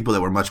were some people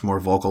that were much more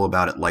vocal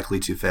about it likely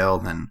to fail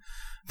than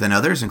than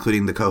others,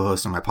 including the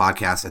co-host on my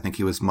podcast. I think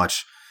he was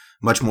much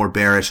more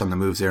bearish on the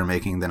moves they were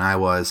making than I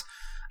was.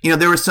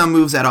 There were some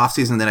moves that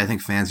offseason that I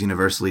think fans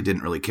universally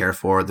didn't really care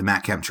for. The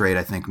Matt Kemp trade,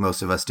 I think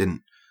most of us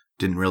didn't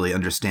really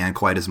understand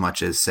quite as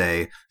much as,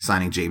 say,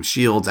 signing James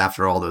Shields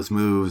after all those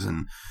moves.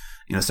 And,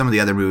 some of the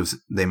other moves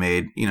they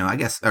made, I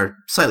guess are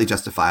slightly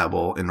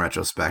justifiable in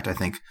retrospect. I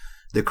think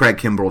the Craig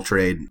Kimbrell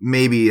trade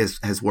maybe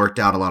has worked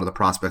out. A lot of the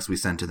prospects we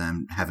sent to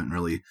them haven't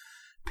really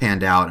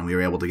panned out, and we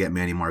were able to get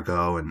Manny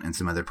Margot and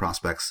some other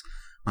prospects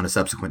on a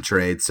subsequent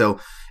trade. So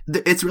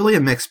it's really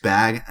a mixed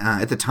bag.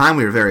 At the time,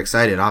 we were very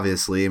excited,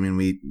 obviously. I mean,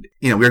 we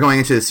were going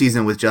into the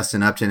season with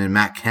Justin Upton and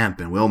Matt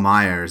Kemp and Will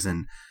Myers,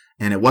 and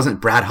it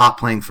wasn't Brad Hott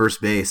playing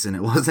first base, and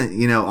it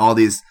wasn't, all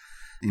these,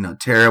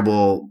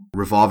 terrible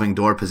revolving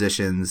door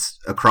positions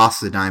across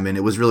the diamond.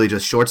 It was really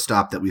just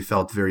shortstop that we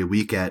felt very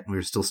weak at. We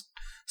were still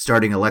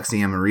starting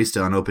Alexi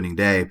Amarista on opening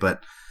day,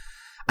 but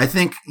I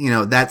think,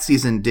 that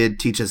season did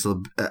teach us,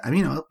 a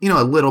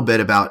little bit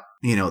about,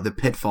 the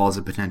pitfalls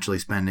of potentially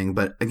spending.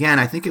 But again,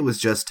 I think it was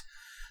just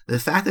the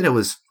fact that it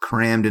was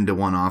crammed into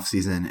one off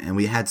season and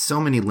we had so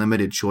many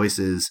limited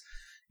choices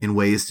in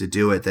ways to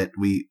do it that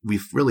we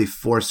really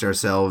forced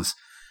ourselves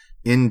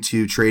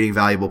into trading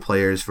valuable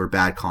players for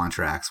bad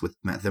contracts with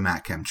the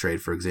Matt Kemp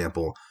trade, for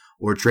example,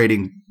 or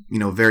trading,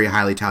 very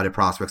highly touted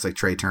prospects like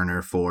Trey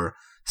Turner for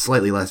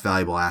slightly less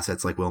valuable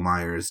assets like Will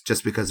Myers,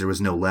 just because there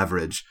was no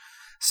leverage.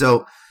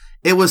 So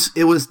it was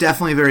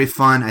definitely very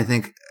fun. I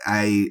think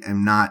I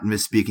am not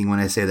misspeaking when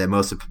I say that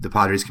most of the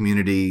Padres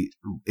community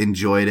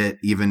enjoyed it,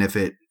 even if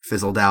it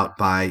fizzled out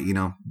by,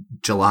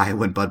 July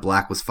when Bud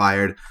Black was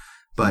fired.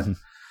 But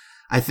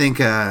I think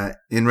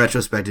in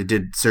retrospect, it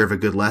did serve a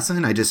good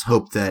lesson. I just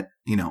hope that,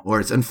 or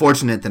it's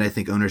unfortunate that I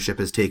think ownership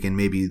has taken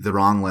maybe the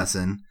wrong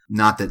lesson.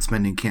 Not that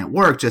spending can't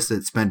work, just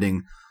that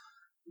spending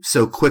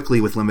so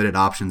quickly with limited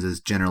options is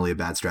generally a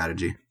bad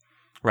strategy.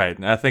 Right.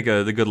 And I think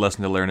the good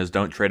lesson to learn is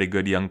don't trade a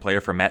good young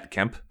player for Matt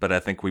Kemp, but I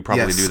think we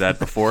probably knew that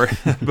before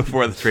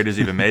the trade is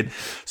even made.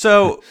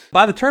 So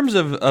by the terms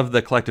of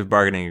the collective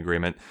bargaining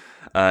agreement,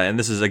 and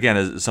this is, again,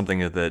 is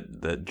something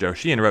that Joe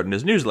Sheehan wrote in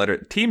his newsletter,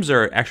 teams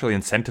are actually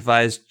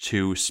incentivized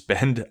to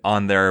spend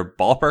on their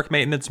ballpark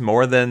maintenance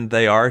more than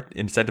they are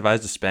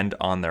incentivized to spend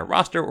on their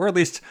roster, or at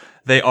least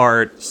they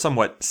are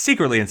somewhat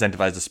secretly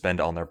incentivized to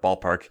spend on their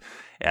ballpark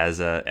as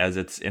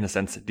it's, in a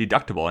sense,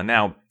 deductible. And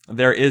now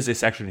there is a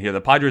section here.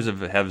 The Padres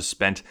have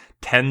spent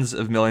tens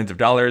of millions of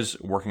dollars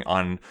working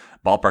on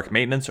ballpark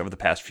maintenance over the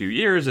past few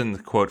years. And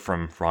the quote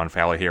from Ron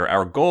Fowler here: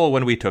 "Our goal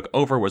when we took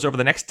over was over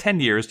the next 10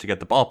 years to get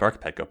the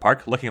ballpark, Petco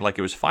Park, looking like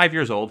it was 5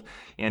 years old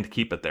and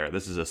keep it there."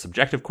 This is a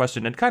subjective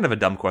question and kind of a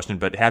dumb question,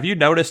 but have you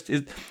noticed,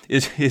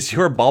 is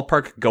your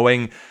ballpark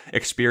going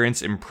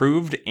experience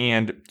improved?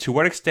 And to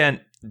what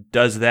extent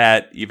does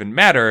that even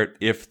matter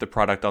if the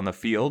product on the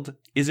field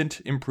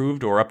isn't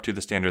improved or up to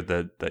the standard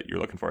that you're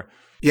looking for?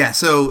 Yeah,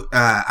 so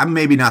I'm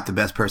maybe not the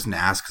best person to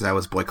ask because I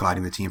was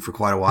boycotting the team for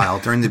quite a while.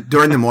 During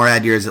the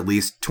Morad years, at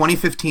least,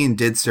 2015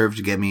 did serve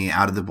to get me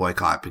out of the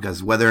boycott,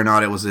 because whether or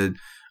not it was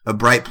a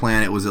bright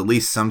plan, it was at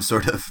least some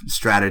sort of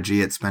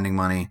strategy at spending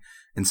money,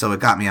 and so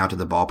it got me out to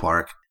the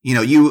ballpark.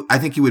 I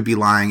think you would be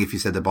lying if you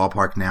said the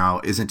ballpark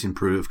now isn't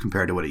improved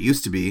compared to what it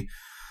used to be.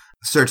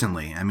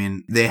 Certainly. I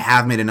mean, they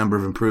have made a number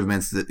of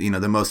improvements. That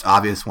the most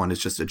obvious one is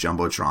just a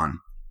Jumbotron.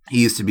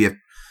 He used to be a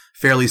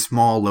fairly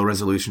small,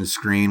 low-resolution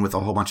screen with a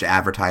whole bunch of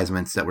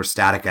advertisements that were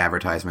static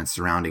advertisements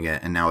surrounding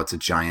it, and now it's a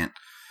giant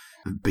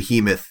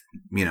behemoth,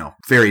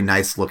 very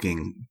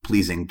nice-looking,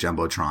 pleasing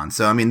Jumbotron.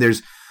 So, I mean,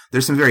 there's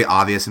some very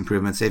obvious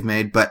improvements they've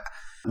made, but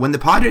when the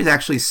Padres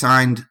actually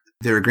signed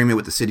their agreement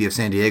with the city of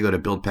San Diego to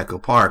build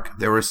Petco Park,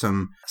 there were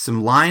some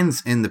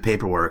lines in the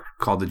paperwork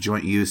called the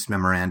Joint Use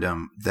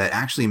Memorandum that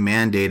actually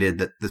mandated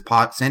that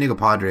the San Diego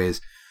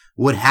Padres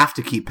would have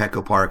to keep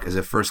Petco Park as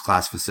a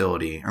first-class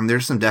facility. And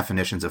there's some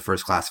definitions of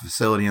first-class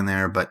facility in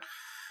there, but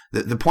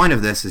the point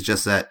of this is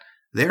just that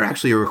they're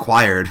actually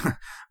required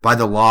by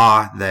the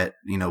law that,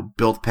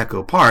 built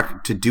Petco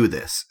Park to do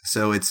this.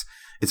 So it's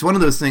one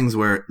of those things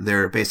where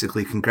they're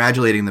basically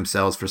congratulating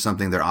themselves for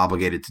something they're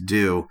obligated to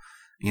do.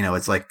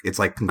 It's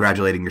like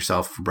congratulating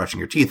yourself for brushing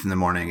your teeth in the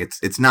morning.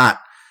 It's not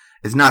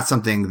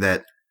something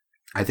that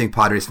I think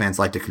Padres fans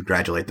like to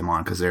congratulate them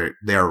on because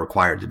they are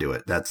required to do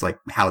it. That's like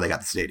how they got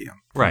the stadium.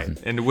 Right.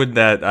 And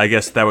I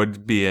guess that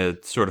would be a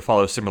sort of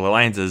follow similar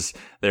lines, as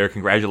they're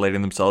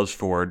congratulating themselves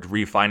for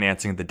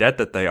refinancing the debt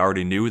that they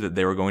already knew that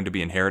they were going to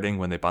be inheriting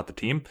when they bought the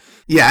team.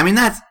 Yeah, I mean,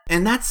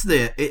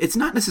 it's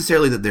not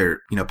necessarily that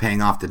they're,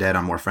 paying off the debt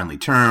on more friendly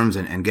terms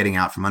and getting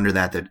out from under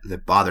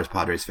that bothers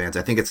Padres fans.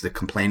 I think it's the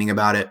complaining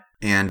about it.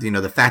 And,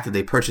 the fact that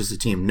they purchased the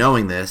team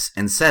knowing this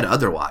and said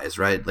otherwise,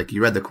 right? Like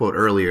you read the quote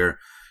earlier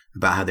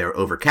about how they were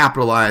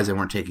overcapitalized, they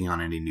weren't taking on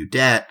any new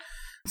debt,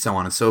 so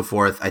on and so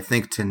forth. I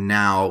think to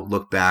now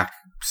look back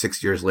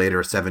 6 years later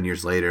or 7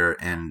 years later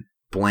and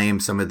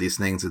blame some of these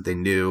things that they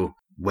knew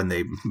when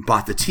they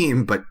bought the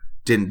team but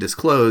didn't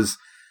disclose,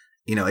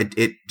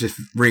 it just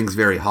rings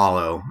very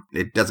hollow.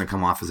 It doesn't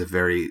come off as a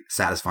very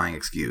satisfying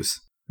excuse.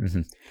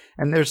 Mm-hmm.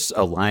 And there's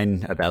a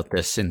line about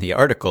this in the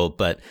article,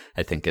 but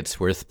I think it's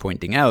worth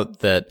pointing out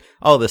that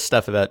all this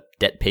stuff about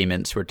debt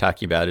payments we're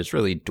talking about is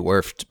really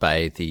dwarfed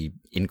by the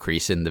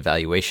increase in the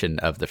valuation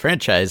of the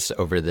franchise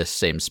over this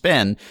same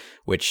span,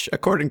 which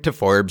according to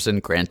Forbes,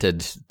 and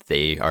granted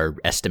they are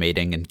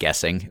estimating and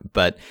guessing,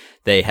 but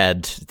they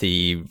had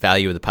the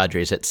value of the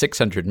Padres at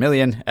 $600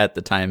 million at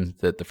the time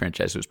that the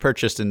franchise was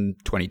purchased in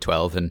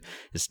 2012, and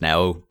is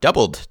now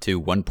doubled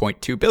to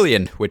 $1.2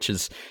 billion, which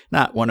is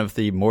not one of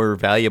the more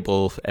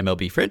valuable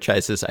MLB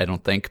franchises, I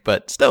don't think,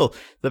 but still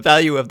the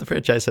value of the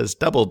franchise has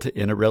doubled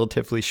in a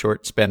relatively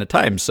short span of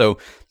time. So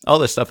all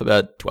this stuff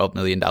about $12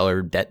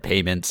 million debt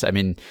payments, I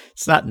mean,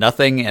 it's not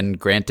nothing. And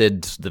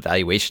granted, the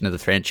valuation of the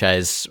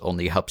franchise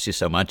only helps you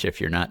so much if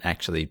you're not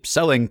actually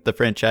selling the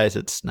franchise.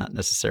 It's not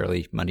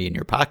necessarily money in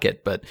your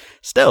pocket, but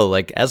still,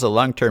 like as a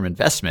long-term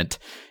investment,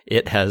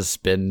 it has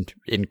been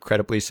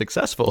incredibly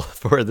successful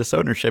for this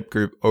ownership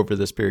group over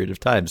this period of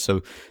time.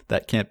 So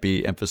that can't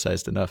be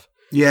emphasized enough.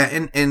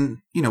 Yeah, and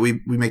you know,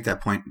 we make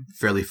that point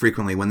fairly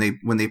frequently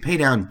when they pay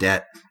down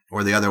debt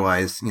or they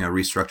otherwise, you know,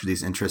 restructure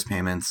these interest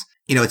payments.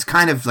 You know, it's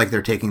kind of like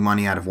they're taking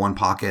money out of one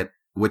pocket,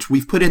 which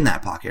we've put in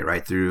that pocket,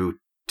 right, through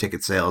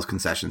ticket sales,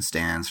 concession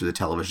stands, through the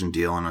television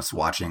deal and us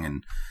watching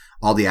and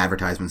all the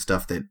advertisement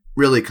stuff that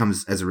really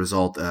comes as a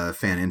result of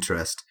fan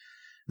interest.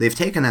 They've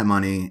taken that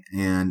money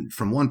and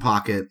from one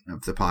pocket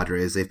of the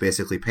Padres, they've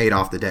basically paid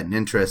off the debt and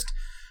interest,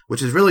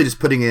 which is really just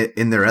putting it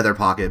in their other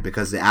pocket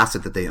because the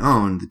asset that they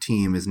own, the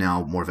team, is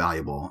now more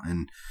valuable.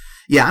 And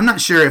yeah, I'm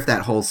not sure if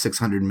that whole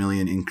 $600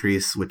 million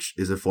increase, which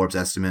is a Forbes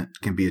estimate,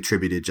 can be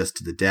attributed just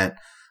to the debt.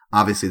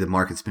 Obviously, the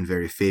market's been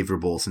very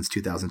favorable since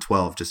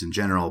 2012, just in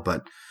general.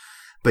 But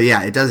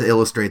yeah, it does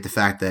illustrate the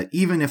fact that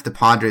even if the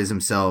Padres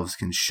themselves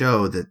can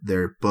show that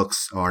their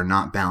books are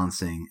not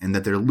balancing and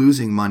that they're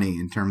losing money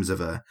in terms of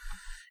a,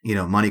 you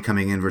know, money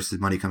coming in versus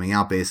money coming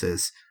out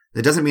basis,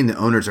 that doesn't mean the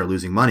owners are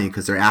losing money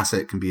because their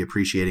asset can be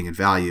appreciating in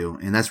value,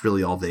 and that's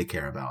really all they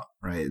care about,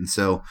 right? And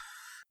so,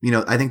 you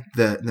know, I think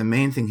the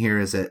main thing here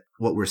is that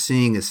what we're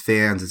seeing as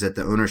fans is that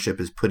the ownership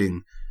is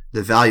putting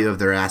the value of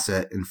their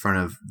asset in front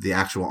of the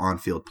actual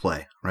on-field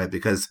play, right?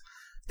 Because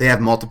they have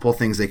multiple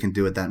things they can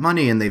do with that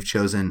money, and they've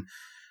chosen,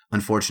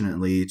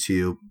 unfortunately,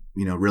 to,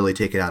 you know, really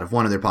take it out of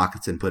one of their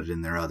pockets and put it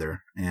in their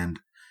other. And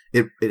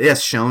it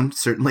has shown,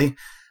 certainly,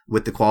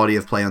 with the quality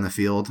of play on the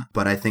field,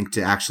 but I think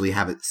to actually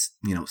have it,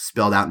 you know,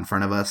 spelled out in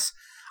front of us,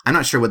 I'm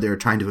not sure what they were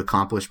trying to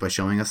accomplish by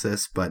showing us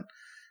this, but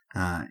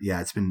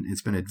yeah, it's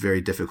been a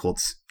very difficult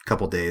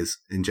couple days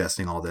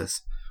ingesting all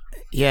this.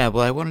 Yeah,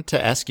 well, I wanted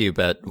to ask you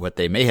about what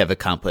they may have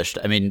accomplished.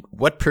 I mean,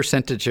 what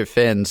percentage of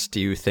fans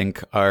do you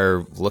think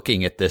are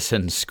looking at this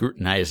and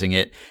scrutinizing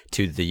it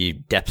to the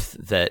depth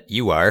that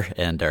you are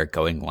and are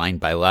going line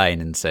by line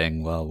and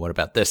saying, well, what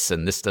about this?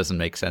 And this doesn't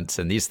make sense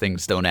and these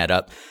things don't add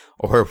up.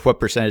 Or what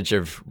percentage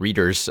of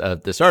readers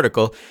of this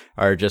article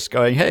are just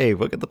going, hey,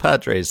 look at the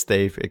Padres.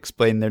 They've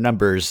explained their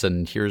numbers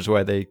and here's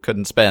why they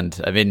couldn't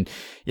spend. I mean,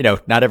 you know,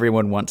 not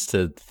everyone wants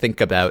to think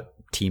about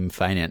team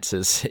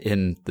finances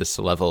in this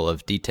level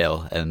of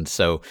detail. And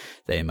so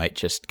they might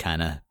just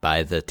kind of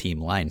buy the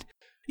team line.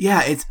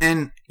 Yeah, it's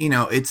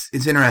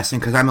interesting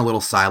because I'm a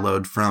little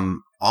siloed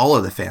from all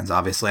of the fans.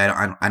 Obviously,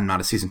 I'm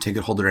not a season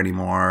ticket holder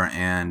anymore,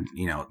 and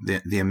you know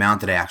the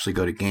amount that I actually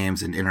go to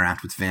games and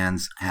interact with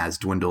fans has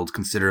dwindled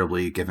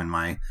considerably given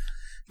my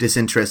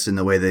disinterest in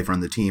the way they've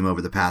run the team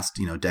over the past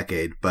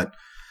decade. But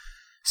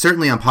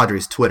certainly on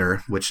Padres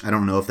Twitter, which I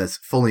don't know if that's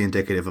fully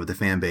indicative of the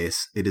fan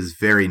base, it is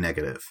very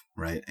negative,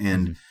 right?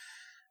 And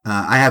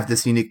I have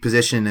this unique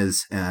position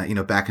as,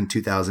 back in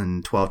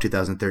 2012,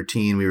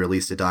 2013, we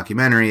released a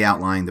documentary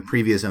outlining the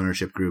previous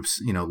ownership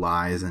group's,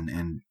 lies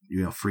and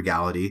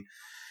frugality.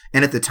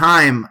 And at the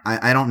time,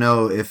 I don't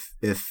know if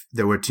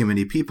there were too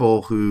many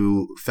people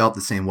who felt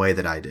the same way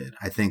that I did.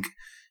 I think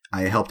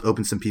I helped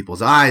open some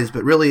people's eyes,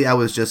 but really I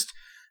was just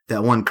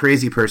that one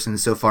crazy person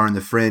so far on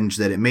the fringe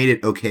that it made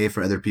it okay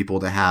for other people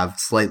to have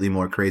slightly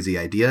more crazy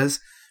ideas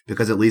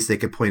because at least they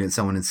could point at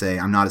someone and say,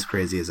 I'm not as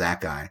crazy as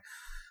that guy.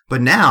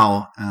 But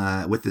now,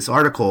 with this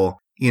article,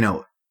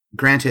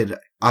 granted,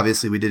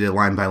 obviously we did a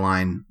line by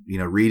line,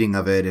 reading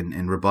of it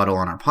and rebuttal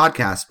on our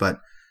podcast, but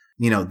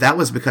that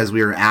was because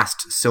we were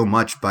asked so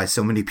much by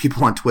so many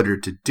people on Twitter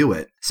to do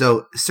it.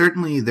 So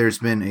certainly there's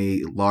been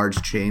a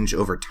large change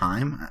over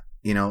time,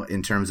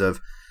 in terms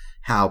of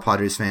how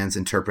Padres fans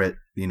interpret,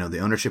 the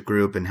ownership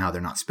group and how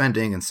they're not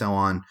spending and so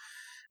on.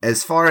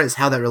 As far as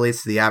how that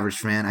relates to the average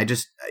fan, I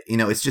just,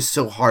 it's just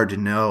so hard to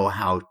know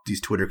how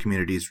these Twitter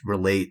communities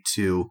relate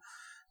to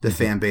the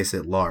fan base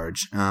at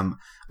large.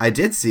 I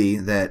did see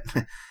that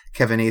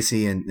Kevin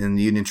Acee and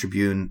the Union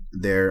Tribune,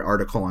 their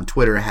article on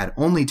Twitter had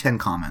only 10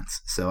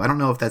 comments. So I don't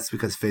know if that's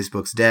because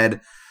Facebook's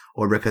dead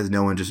or because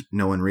no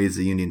one reads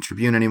the Union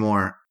Tribune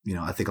anymore.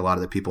 I think a lot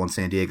of the people in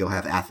San Diego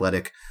have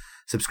Athletic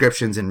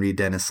subscriptions and read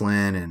Dennis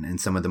Lin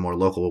and some of the more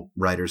local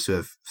writers who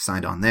have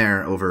signed on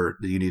there over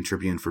the Union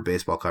Tribune for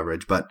baseball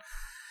coverage. But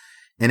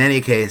in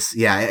any case,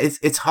 yeah,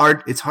 it's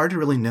hard to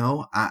really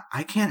know.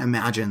 I can't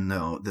imagine,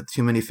 though, that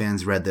too many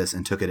fans read this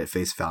and took it at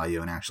face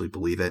value and actually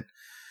believe it.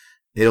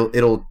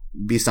 it'll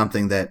be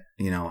something that,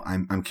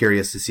 I'm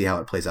curious to see how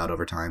it plays out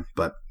over time.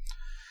 But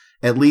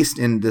at least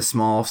in the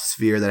small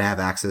sphere that I have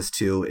access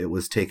to, it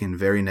was taken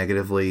very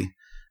negatively.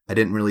 I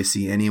didn't really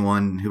see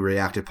anyone who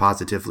reacted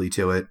positively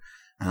to it,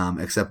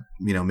 except,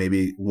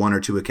 maybe one or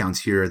two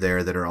accounts here or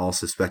there that are all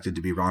suspected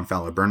to be Ron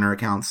Fowler burner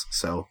accounts.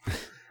 So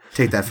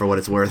take that for what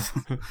it's worth.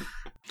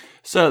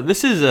 So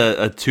this is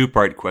a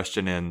two-part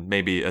question and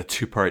maybe a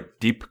two-part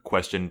deep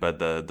question, but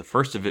the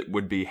first of it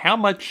would be how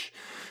much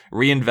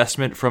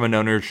reinvestment from an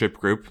ownership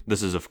group,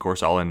 this is of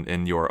course all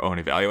in your own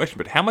evaluation,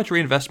 but how much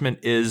reinvestment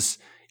is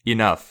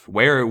enough?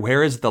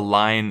 Where is the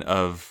line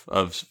of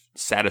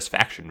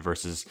satisfaction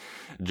versus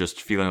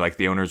just feeling like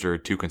the owners are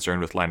too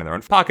concerned with lining their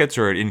own pockets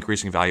or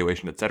increasing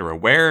valuation, etc.?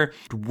 Where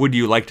would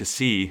you like to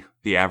see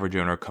the average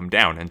owner come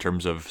down in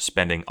terms of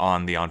spending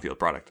on the on-field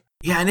product?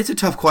 Yeah, and it's a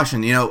tough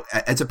question.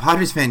 As a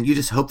Padres fan, you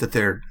just hope that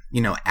they're,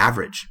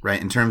 average,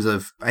 right? In terms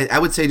of, I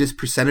would say just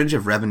percentage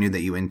of revenue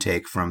that you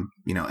intake from,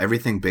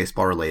 everything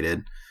baseball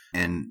related.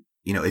 And,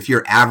 if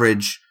you're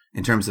average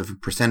in terms of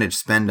percentage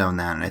spend on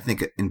that, and I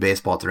think in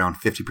baseball it's around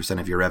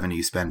 50% of your revenue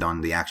you spend on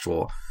the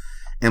actual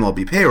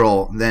MLB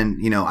payroll, then,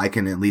 I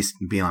can at least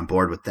be on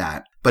board with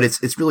that. But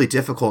it's really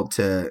difficult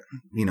to,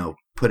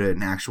 put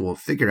an actual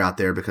figure out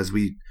there because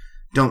we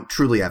don't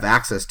truly have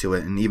access to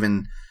it. And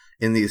even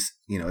in these,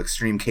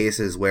 extreme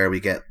cases where we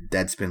get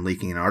Deadspin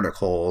leaking an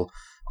article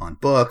on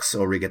books,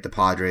 or we get the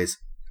Padres,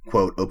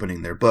 quote,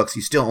 opening their books,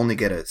 you still only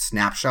get a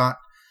snapshot,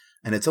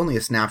 and it's only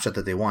a snapshot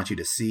that they want you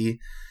to see.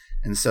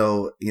 And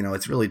so,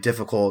 it's really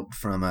difficult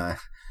from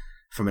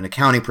an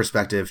accounting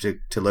perspective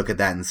to look at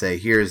that and say,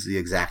 here's the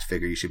exact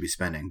figure you should be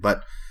spending.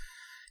 But,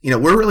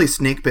 we're really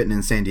snake bitten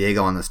in San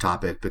Diego on this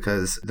topic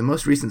because the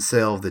most recent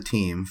sale of the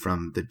team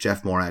from the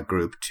Jeff Morat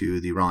group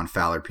to the Ron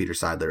Fowler, Peter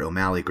Seidler,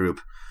 O'Malley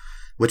group,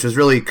 which was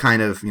really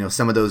kind of,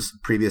 some of those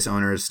previous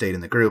owners stayed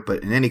in the group.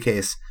 But in any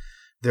case,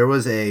 there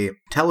was a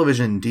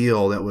television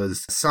deal that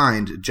was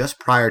signed just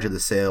prior to the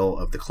sale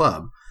of the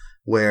club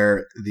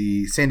where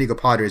the San Diego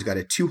Padres got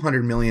a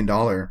 $200 million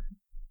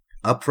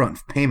upfront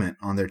payment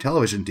on their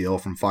television deal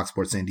from Fox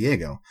Sports San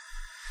Diego.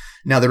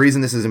 Now, the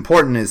reason this is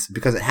important is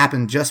because it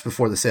happened just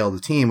before the sale of the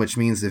team, which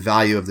means the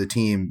value of the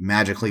team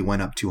magically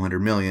went up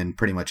 $200 million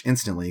pretty much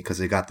instantly because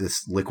they got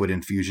this liquid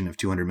infusion of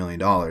 $200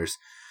 million.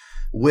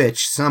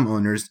 Which some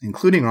owners,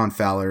 including Ron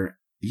Fowler,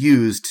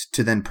 used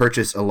to then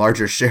purchase a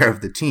larger share of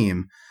the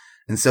team.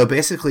 And so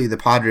basically the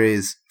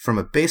Padres, from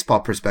a baseball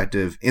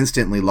perspective,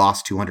 instantly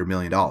lost $200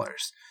 million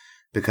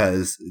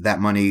because that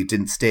money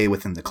didn't stay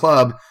within the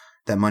club.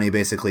 That money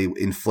basically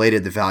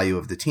inflated the value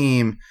of the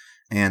team,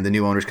 and the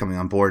new owners coming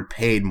on board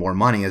paid more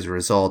money as a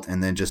result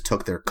and then just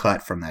took their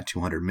cut from that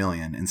 $200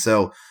 million. And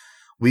so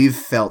we've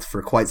felt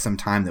for quite some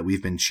time that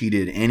we've been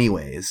cheated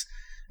anyways.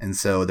 And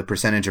so the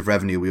percentage of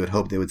revenue we would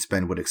hope they would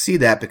spend would exceed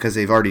that because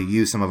they've already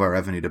used some of our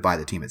revenue to buy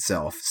the team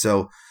itself.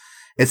 So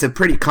it's a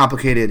pretty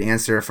complicated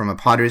answer from a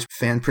Padres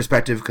fan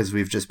perspective because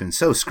we've just been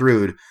so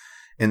screwed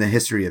in the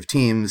history of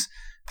teams.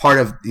 Part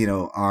of,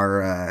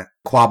 our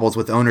quabbles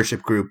with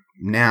ownership group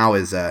now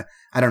is, I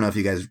don't know if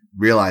you guys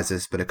realize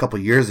this, but a couple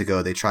years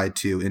ago they tried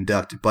to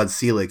induct Bud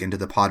Selig into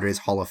the Padres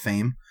Hall of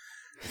Fame,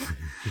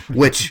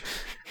 which...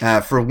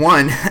 for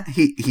one,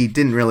 he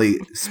didn't really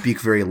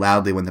speak very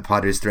loudly when the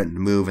Padres threatened to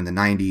move in the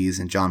 90s,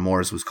 and John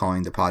Morris was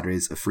calling the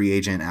Padres a free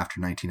agent after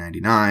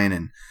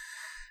 1999.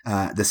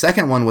 And the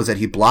second one was that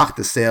he blocked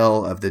the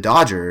sale of the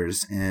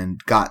Dodgers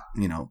and got,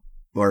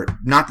 or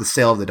not the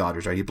sale of the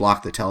Dodgers, right? He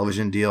blocked the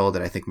television deal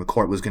that I think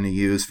McCourt was going to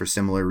use for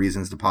similar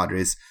reasons. The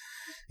Padres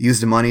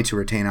used the money to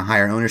retain a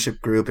higher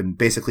ownership group and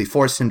basically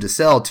forced him to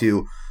sell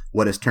to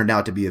what has turned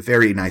out to be a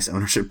very nice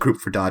ownership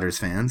group for Dodgers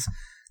fans.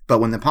 But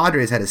when the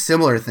Padres had a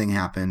similar thing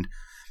happen,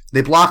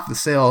 they blocked the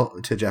sale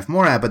to Jeff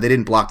Morat, but they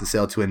didn't block the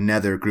sale to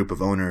another group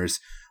of owners,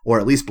 or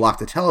at least block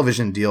the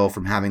television deal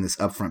from having this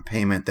upfront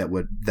payment that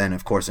would then,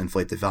 of course,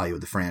 inflate the value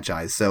of the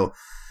franchise. So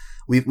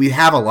we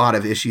have a lot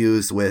of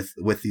issues with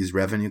these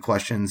revenue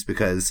questions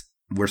because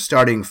we're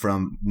starting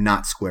from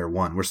not square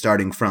one. We're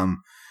starting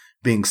from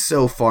being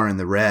so far in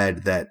the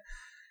red that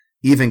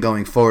even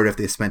going forward, if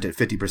they spent at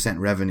 50%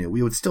 revenue,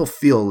 we would still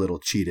feel a little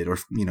cheated, or,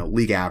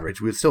 league average.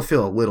 We would still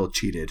feel a little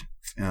cheated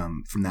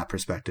from that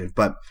perspective.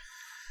 But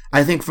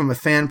I think from a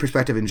fan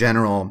perspective in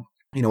general,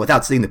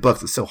 without seeing the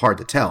books, it's so hard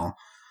to tell.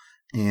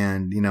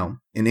 And, an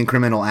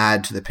incremental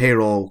add to the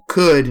payroll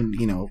could,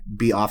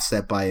 be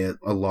offset by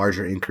a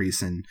larger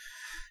increase in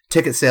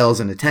ticket sales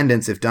and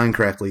attendance if done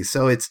correctly.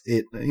 So a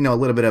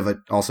little bit of it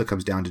also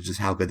comes down to just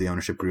how good the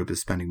ownership group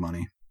is spending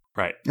money.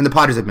 Right. And the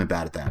Padres have been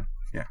bad at that.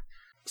 Yeah.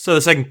 So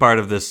the second part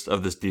of this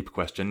deep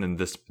question, and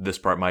this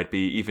part might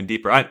be even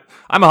deeper.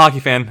 I'm a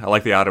hockey fan. I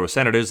like the Ottawa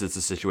Senators. It's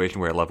a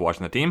situation where I love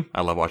watching the team.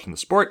 I love watching the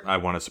sport. I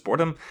want to support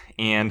them.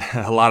 And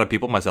a lot of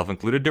people, myself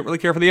included, don't really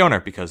care for the owner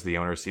because the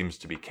owner seems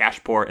to be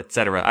cash poor,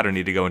 etc. I don't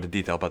need to go into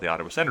detail about the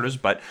Ottawa Senators,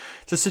 but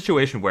it's a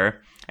situation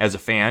where, as a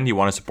fan, you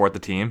want to support the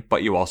team,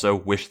 but you also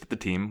wish that the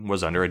team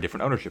was under a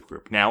different ownership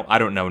group. Now, I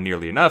don't know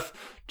nearly enough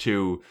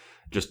to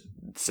just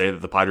say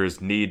that the Padres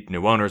need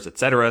new owners,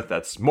 etc.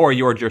 That's more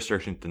your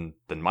jurisdiction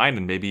than mine,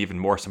 and maybe even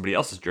more somebody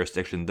else's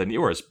jurisdiction than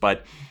yours.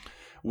 But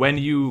when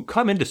you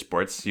come into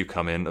sports, you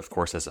come in, of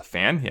course, as a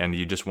fan, and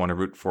you just want to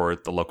root for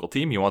the local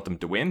team. You want them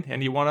to win,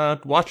 and you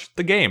want to watch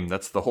the game.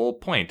 That's the whole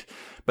point.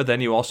 But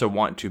then you also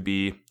want to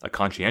be a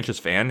conscientious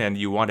fan, and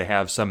you want to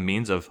have some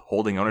means of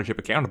holding ownership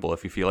accountable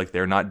if you feel like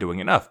they're not doing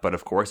enough. But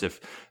of course, if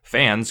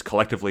fans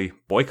collectively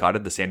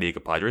boycotted the San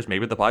Diego Padres,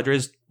 maybe the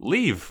Padres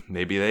leave.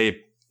 Maybe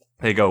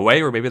they go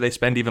away, or maybe they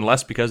spend even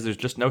less because there's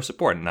just no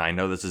support. And I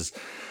know this is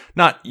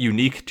not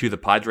unique to the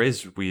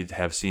Padres. We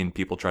have seen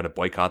people try to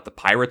boycott the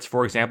Pirates,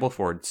 for example,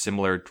 for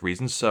similar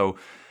reasons. So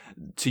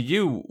to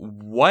you,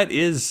 what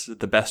is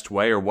the best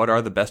way, or what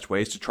are the best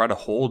ways to try to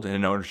hold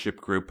an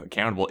ownership group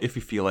accountable if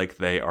you feel like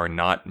they are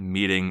not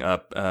meeting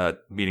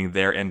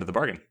their end of the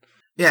bargain?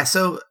 Yeah,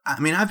 so, I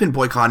mean, I've been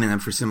boycotting them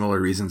for similar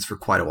reasons for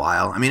quite a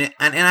while. I mean,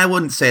 and I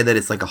wouldn't say that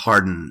it's like a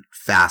hard and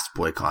fast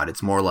boycott.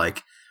 It's more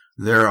like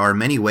there are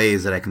many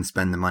ways that I can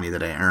spend the money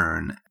that I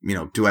earn. You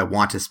know, do I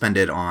want to spend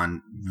it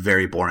on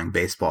very boring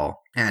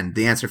baseball? And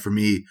the answer for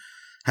me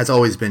has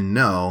always been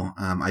no,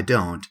 I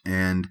don't.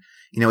 And,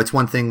 you know, it's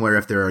one thing where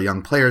if there are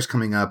young players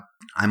coming up,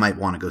 I might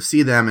want to go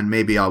see them, and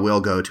maybe I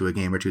will go to a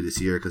game or two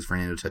this year because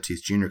Fernando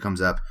Tatis Jr.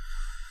 comes up.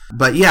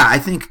 But yeah, I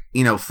think,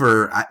 you know,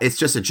 it's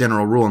just a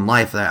general rule in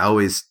life that I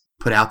always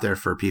put out there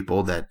for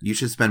people, that you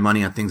should spend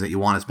money on things that you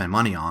want to spend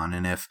money on.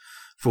 And if,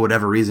 for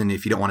whatever reason,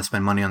 if you don't want to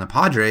spend money on the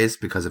Padres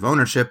because of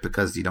ownership,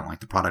 because you don't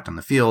like the product on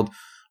the field,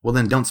 well,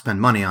 then don't spend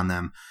money on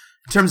them.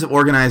 In terms of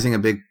organizing a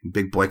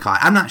big boycott,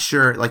 I'm not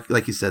sure.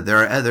 Like you said,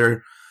 there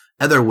are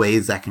other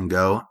ways that can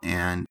go,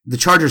 and the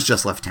Chargers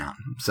just left town.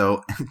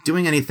 So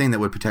doing anything that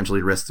would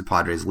potentially risk the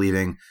Padres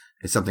leaving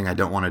is something I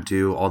don't want to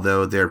do,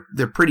 although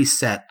they're pretty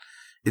set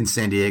in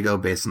San Diego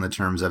based on the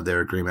terms of their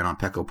agreement on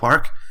Petco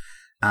Park.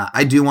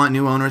 I do want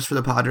new owners for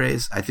the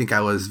Padres. I think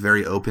I was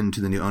very open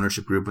to the new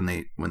ownership group when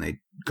they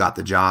got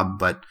the job,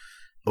 but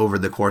over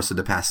the course of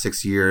the past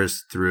 6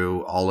 years,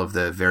 through all of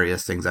the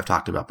various things I've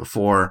talked about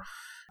before,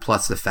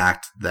 plus the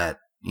fact that,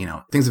 you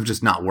know, things have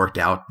just not worked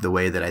out the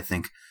way that I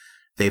think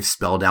they've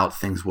spelled out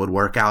things would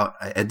work out.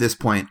 At this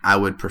point, I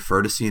would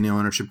prefer to see a new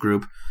ownership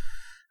group.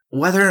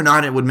 Whether or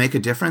not it would make a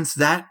difference,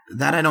 that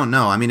I don't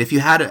know. I mean, I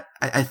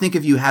think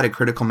if you had a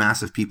critical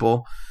mass of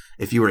people,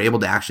 if you were able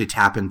to actually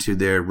tap into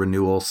their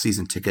renewal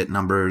season ticket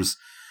numbers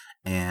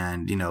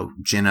and, you know,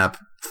 gin up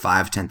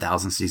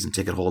 5,000-10,000 season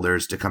ticket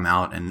holders to come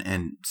out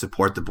and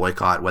support the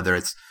boycott, whether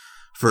it's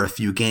for a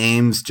few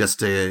games just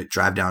to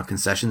drive down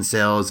concession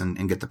sales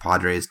and get the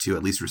Padres to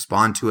at least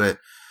respond to it,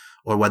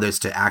 or whether it's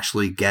to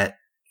actually get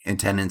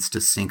attendance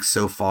to sink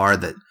so far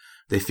that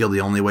they feel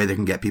the only way they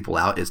can get people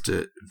out is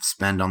to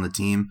spend on the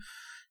team,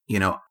 you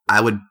know,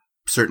 I would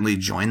certainly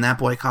join that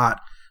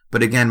boycott.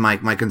 But again,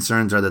 my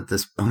concerns are that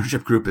this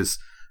ownership group is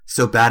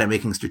so bad at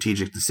making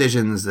strategic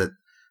decisions that,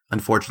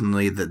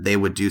 unfortunately, that they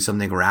would do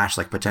something rash,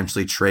 like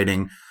potentially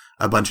trading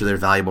a bunch of their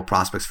valuable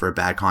prospects for a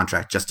bad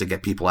contract just to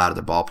get people out of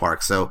the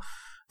ballpark. So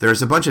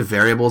there's a bunch of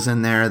variables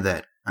in there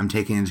that I'm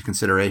taking into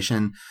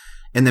consideration.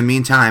 In the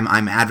meantime,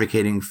 I'm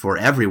advocating for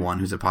everyone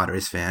who's a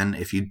Padres fan,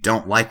 if you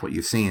don't like what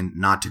you've seen,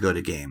 not to go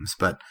to games.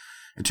 But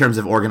in terms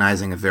of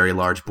organizing a very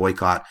large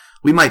boycott,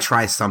 we might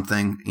try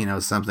something, you know,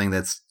 something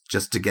that's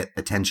just to get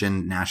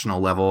attention, national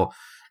level.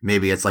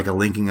 Maybe it's like a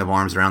linking of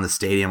arms around the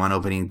stadium on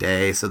opening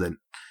day so that,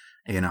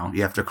 you know,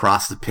 you have to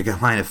cross the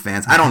picket line of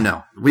fans. I don't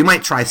know. We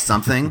might try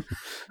something,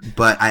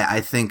 but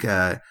I think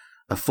a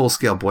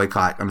full-scale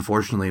boycott,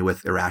 unfortunately,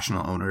 with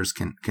irrational owners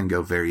can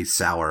go very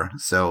sour.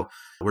 So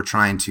we're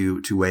trying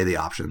to weigh the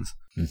options.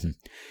 Mm-hmm.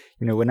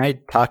 You know, when I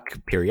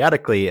talk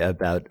periodically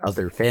about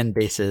other fan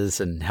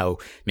bases and how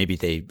maybe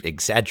they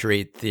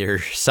exaggerate their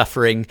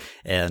suffering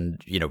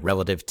and, you know,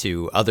 relative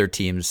to other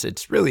teams,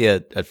 it's really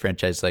a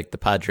franchise like the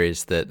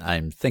Padres that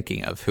I'm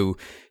thinking of, who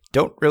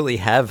don't really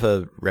have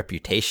a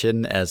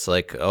reputation as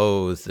like,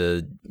 oh,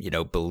 the, you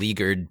know,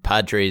 beleaguered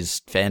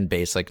Padres fan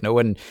base. Like no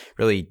one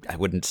really, I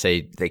wouldn't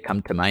say they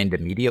come to mind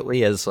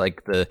immediately as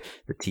like the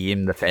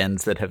team, the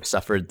fans that have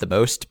suffered the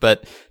most.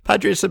 But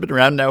Padres have been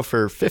around now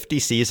for 50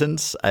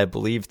 seasons. I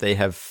believe they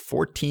have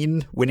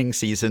 14 winning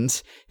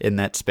seasons in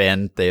that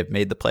span. They have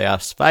made the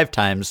playoffs 5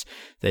 times.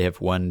 They have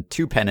won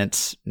 2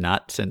 pennants,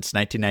 not since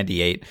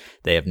 1998.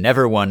 They have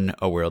never won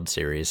a World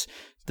Series.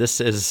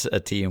 This is a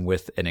team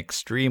with an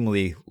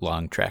extremely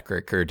long track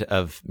record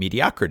of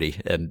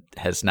mediocrity and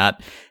has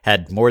not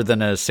had more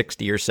than a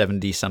 60 or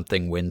 70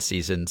 something win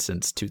season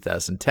since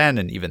 2010.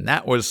 And even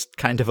that was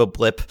kind of a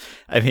blip.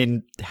 I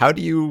mean, how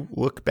do you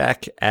look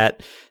back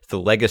at the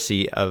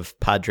legacy of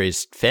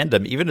Padres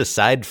fandom, even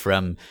aside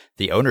from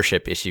the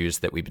ownership issues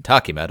that we've been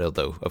talking about,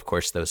 although of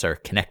course those are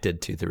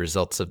connected to the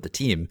results of the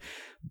team?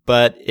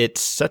 but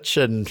it's such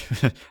an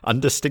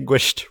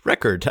undistinguished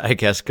record, I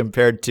guess,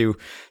 compared to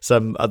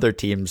some other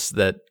teams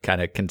that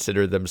kind of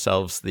consider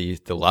themselves the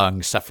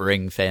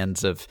long-suffering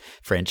fans of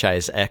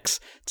franchise X.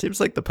 It seems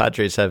like the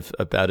Padres have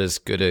about as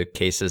good a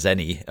case as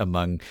any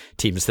among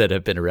teams that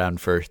have been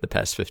around for the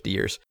past 50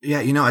 years.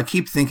 Yeah, I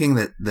keep thinking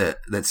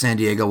that San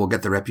Diego will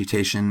get the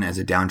reputation as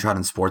a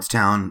downtrodden sports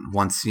town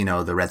once,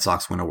 the Red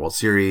Sox win a World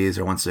Series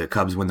or once the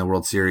Cubs win the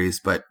World Series,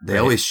 but they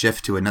always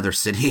shift to another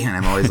city, and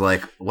I'm always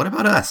like, what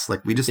about us?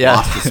 Like, we just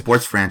lost the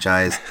sports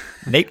franchise.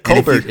 Nate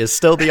Colbert is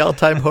still the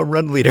all-time home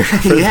run leader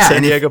for the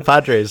San Diego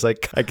Padres.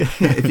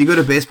 If you go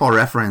to Baseball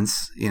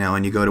Reference,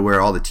 and you go to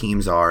where all the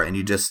teams are, and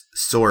you just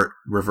sort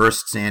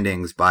reverse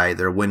standings by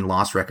their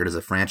win-loss record as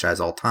a franchise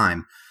all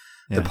time,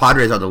 the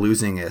Padres are the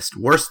losingest,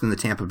 worse than the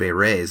Tampa Bay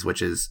Rays,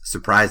 which is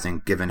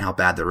surprising given how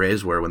bad the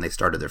Rays were when they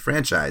started their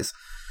franchise.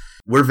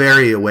 We're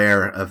very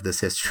aware of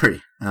this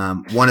history.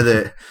 One of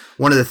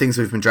the things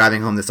we've been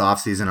driving home this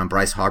offseason on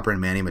Bryce Harper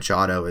and Manny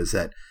Machado is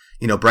that,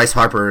 Bryce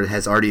Harper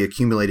has already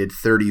accumulated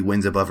 30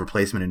 wins above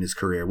replacement in his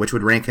career, which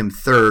would rank him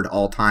third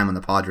all time on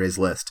the Padres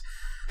list,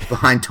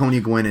 behind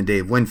Tony Gwynn and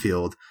Dave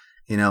Winfield.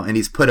 And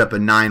he's put up a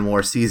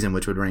 9-WAR season,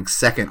 which would rank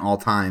second all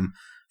time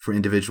for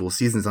individual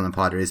seasons on the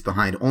Padres,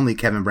 behind only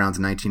Kevin Brown's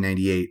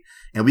 1998.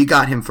 And we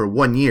got him for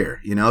 1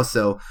 year,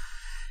 So,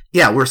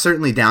 yeah, we're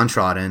certainly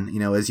downtrodden.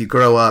 As you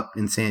grow up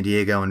in San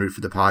Diego and root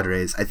for the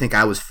Padres, I think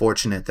I was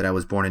fortunate that I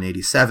was born in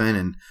 87,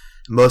 and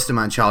most of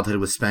my childhood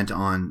was spent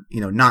on,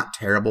 not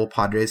terrible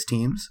Padres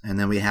teams. And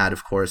then we had,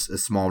 of course, a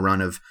small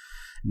run of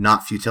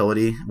not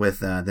futility with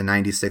the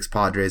 96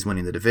 Padres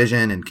winning the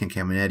division and Ken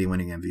Caminiti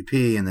winning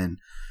MVP, and then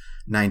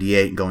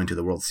 98 going to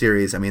the World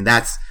Series. I mean,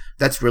 that's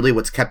really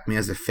what's kept me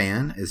as a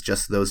fan, is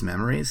just those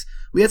memories.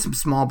 We had some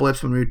small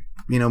blips when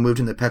we, moved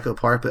into Petco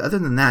Park, but other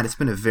than that, it's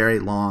been a very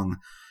long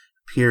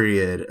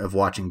period of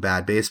watching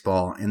bad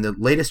baseball. And the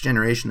latest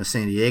generation of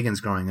San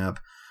Diegans growing up,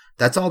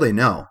 that's all they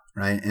know,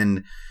 right?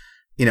 And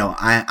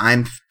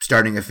I'm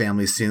starting a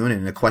family soon,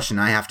 and a question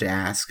I have to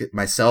ask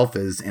myself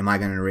is, am I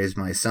going to raise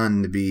my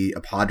son to be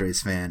a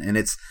Padres fan? And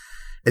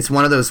it's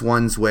one of those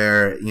ones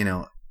where,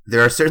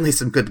 there are certainly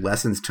some good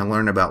lessons to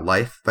learn about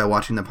life by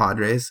watching the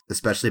Padres,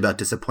 especially about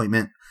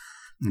disappointment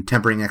and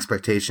tempering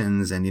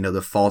expectations and,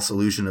 the false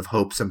illusion of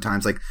hope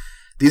sometimes. Like,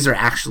 these are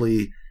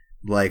actually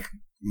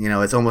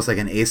it's almost like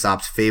an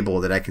Aesop's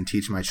fable that I can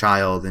teach my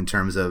child in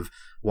terms of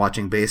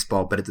watching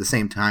baseball. But at the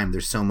same time,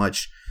 there's so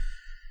much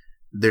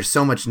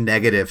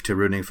negative to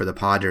rooting for the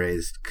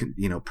Padres,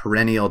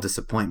 perennial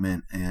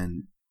disappointment.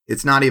 And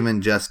it's not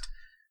even just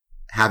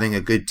having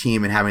a good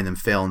team and having them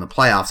fail in the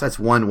playoffs. That's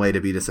one way to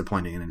be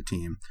disappointing in a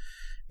team.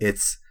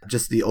 It's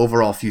just the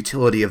overall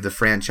futility of the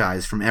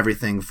franchise, from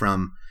everything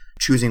from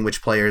choosing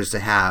which players to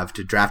have,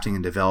 to drafting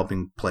and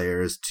developing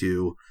players,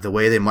 to the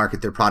way they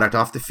market their product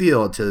off the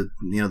field, to,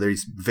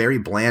 these very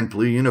bland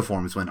blue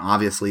uniforms when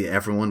obviously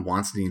everyone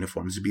wants the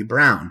uniforms to be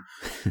brown.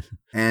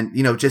 And,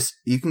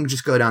 you can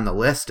just go down the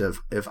list of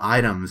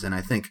items. And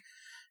I think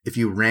if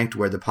you ranked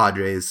where the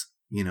Padres,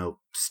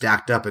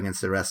 stacked up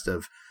against the rest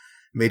of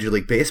Major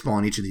League Baseball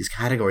in each of these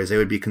categories, they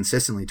would be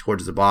consistently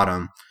towards the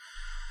bottom.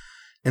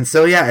 And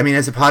so, yeah, I mean,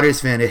 as a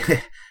Padres fan,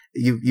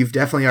 you've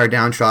definitely are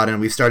downtrodden.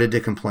 We've started to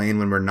complain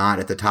when we're not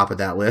at the top of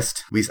that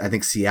list. I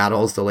think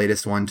Seattle's the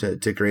latest one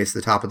to grace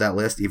the top of that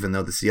list, even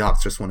though the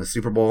Seahawks just won a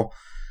Super Bowl.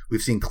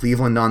 We've seen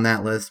Cleveland on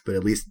that list, but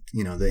at least,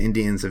 the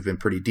Indians have been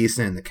pretty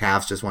decent, and the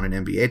Cavs just won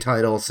an NBA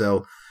title.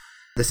 So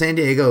the San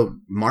Diego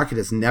market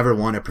has never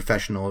won a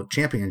professional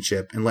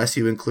championship unless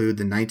you include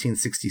the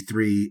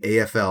 1963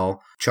 AFL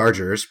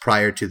Chargers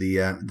prior to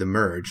the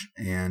merge.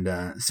 And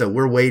so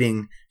we're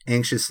waiting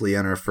anxiously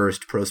on our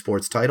first pro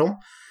sports title.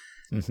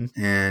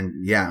 Mm-hmm. And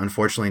yeah,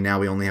 unfortunately now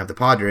we only have the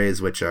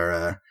Padres, which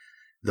are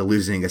the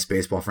losingest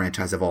baseball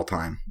franchise of all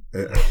time,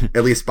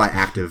 at least by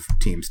active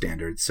team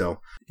standards. So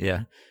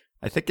yeah.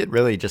 I think it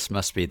really just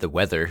must be the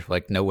weather.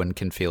 Like, no one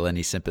can feel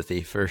any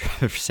sympathy for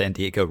San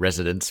Diego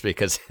residents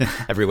because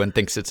everyone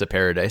thinks it's a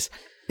paradise.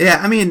 Yeah,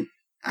 I mean,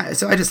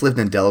 so I just lived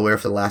in Delaware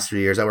for the last 3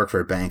 years. I worked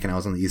for a bank, and I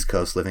was on the East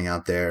Coast living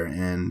out there,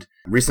 and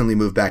recently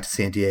moved back to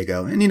San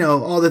Diego. And,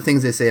 all the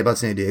things they say about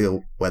San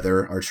Diego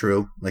weather are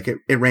true. Like,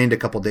 it rained a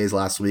couple days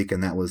last week,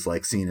 and that was,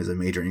 seen as a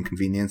major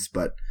inconvenience,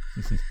 but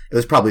it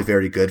was probably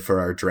very good for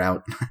our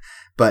drought.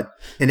 But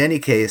in any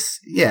case,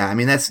 yeah, I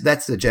mean, that's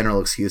the general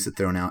excuse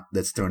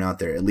that's thrown out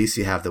there. At least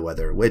you have the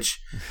weather, which,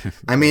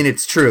 I mean,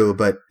 it's true,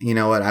 but you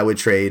know what? I would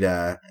trade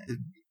a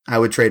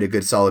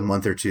good solid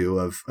month or two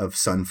of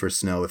sun for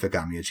snow if it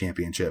got me a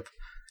championship.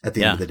 At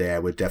the end of the day, I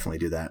would definitely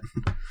do that.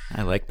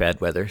 I like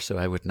bad weather, so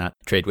I would not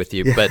trade with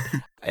you. Yeah. But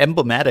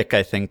Emblematic,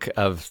 I think,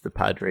 of the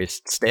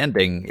Padres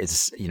standing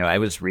is, I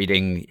was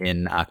reading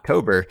in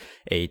October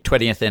a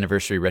 20th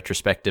anniversary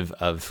retrospective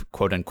of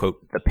quote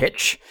unquote the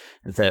pitch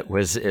that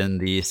was in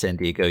the San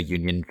Diego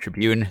Union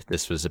Tribune.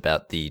 This was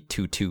about the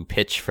 2-2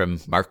 pitch from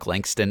Mark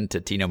Langston to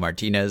Tino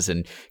Martinez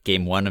in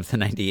Game 1 of the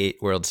 98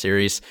 World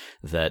Series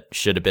that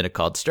should have been a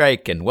called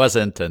strike and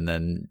wasn't. And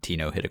then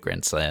Tino hit a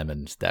grand slam,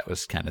 and that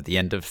was kind of the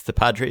end of the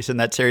Padres in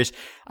that series.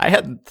 I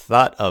hadn't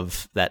thought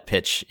of that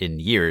pitch in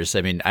years.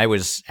 I mean, I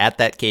was at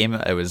that game.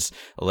 I was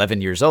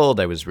 11 years old.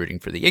 I was rooting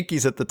for the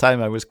Yankees at the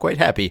time. I was quite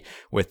happy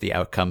with the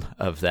outcome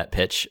of that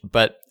pitch,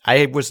 but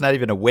I was not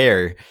even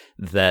aware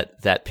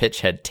that that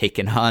pitch had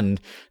taken on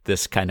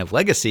this kind of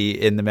legacy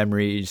in the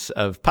memories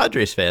of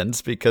Padres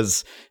fans,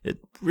 because it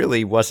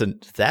really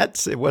wasn't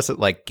that. It wasn't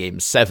like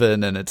Game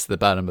 7 and it's the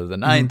bottom of the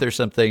ninth or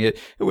something. It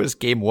was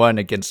Game 1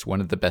 against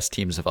one of the best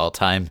teams of all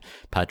time.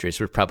 Padres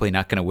were probably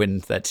not going to win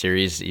that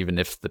series, even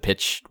if the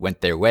pitch went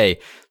their way.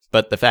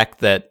 But the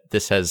fact that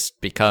this has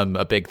become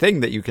a big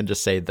thing, that you can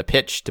just say the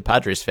pitch to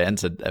Padres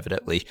fans, and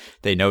evidently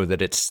they know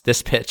that it's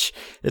this pitch,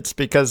 it's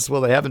because, well,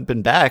 they haven't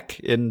been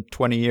back in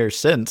 20 years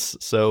since.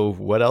 So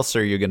what else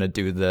are you going to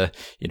do the,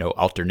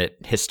 alternate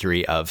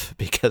history of?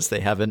 Because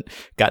they haven't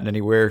gotten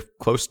anywhere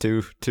close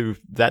to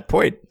that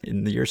point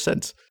in the years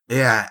since.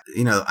 Yeah,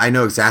 I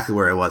know exactly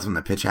where I was when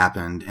the pitch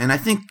happened. And I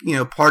think,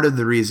 part of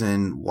the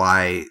reason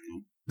why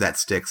that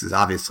sticks is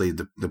obviously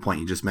the point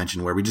you just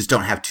mentioned, where we just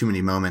don't have too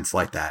many moments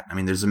like that. I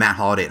mean, there's a Matt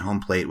Holliday at home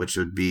plate, which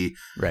would be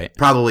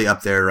probably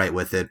up there right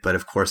with it. But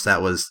of course,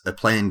 that was a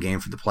play-in game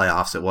for the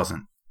playoffs. It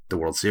wasn't the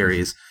World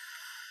Series.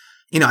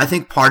 I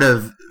think part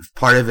of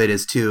it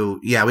is too,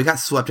 we got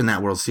swept in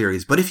that World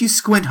Series. But if you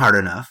squint hard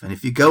enough, and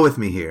if you go with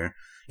me here,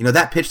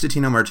 that pitch to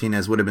Tino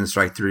Martinez would have been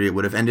strike 3. It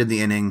would have ended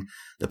the inning.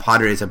 The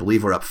Padres, I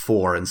believe, were up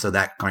 4, and so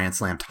that grand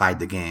slam tied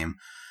the game.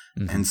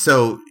 And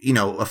so,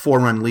 a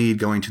 4-run lead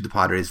going to the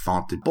Padres'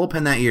 vaunted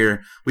bullpen that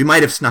year, we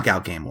might have snuck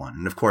out Game 1.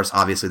 And of course,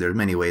 obviously, there are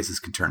many ways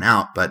this could turn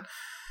out.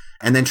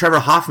 And then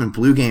Trevor Hoffman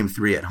blew Game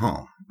 3 at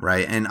home,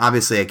 right? And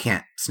obviously, I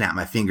can't snap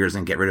my fingers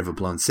and get rid of a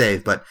blown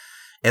save, but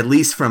at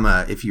least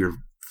if you're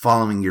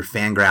following your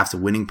Fangraphs, a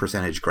winning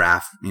percentage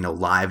graph,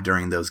 live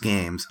during those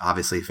games,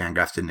 obviously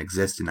Fangraphs didn't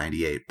exist in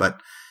 98, but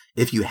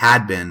if you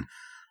had been,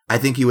 I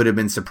think you would have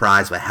been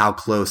surprised by how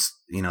close,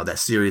 that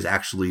series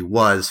actually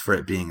was for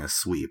it being a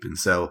sweep. And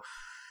so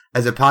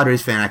as a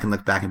Padres fan, I can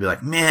look back and be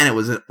like, man, it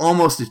was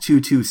almost a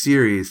 2-2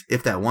 series.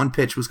 If that one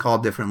pitch was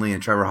called differently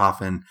and Trevor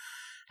Hoffman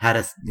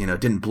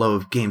didn't blow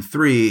Game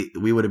 3,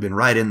 we would have been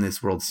right in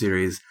this World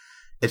Series.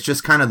 It's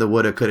just kind of the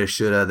woulda, coulda,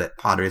 shoulda that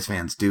Padres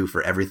fans do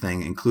for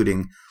everything,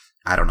 including,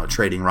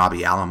 trading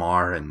Robbie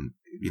Alomar, and,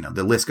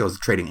 the list goes,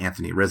 trading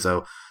Anthony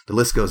Rizzo. The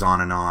list goes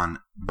on and on.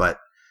 But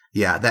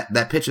yeah,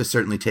 that pitch has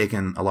certainly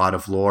taken a lot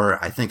of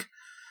lore. I think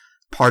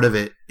part of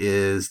it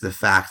is the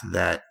fact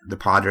that the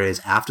Padres,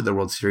 after the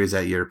World Series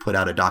that year, put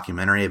out a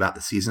documentary about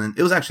the season.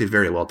 It was actually a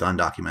very well done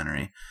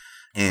documentary.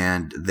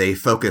 And they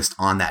focused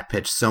on that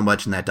pitch so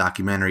much in that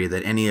documentary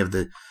that any of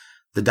the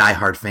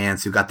diehard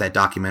fans who got that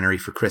documentary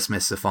for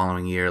Christmas the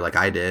following year, like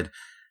I did,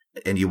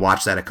 and you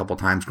watched that a couple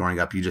times growing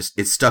up,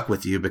 it stuck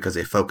with you because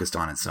they focused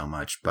on it so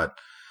much. But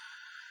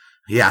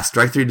yeah,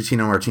 strike 3 to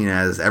Tino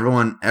Martinez.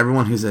 Everyone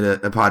who's a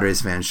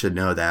Padres fan should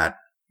know that.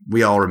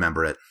 We all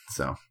remember it.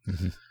 So.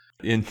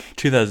 In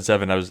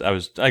 2007,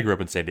 I grew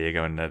up in San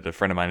Diego, and a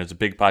friend of mine was a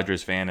big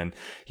Padres fan, and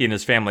he and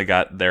his family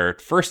got their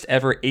first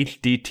ever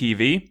HD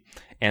TV,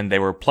 and they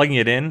were plugging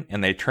it in,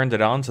 and they turned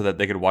it on so that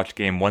they could watch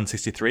game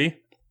 163,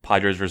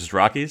 Padres versus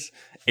Rockies.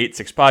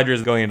 8-6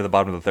 Padres going into the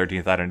bottom of the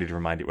 13th. I don't need to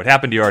remind you what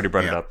happened. You already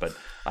brought it up, but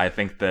I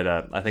think that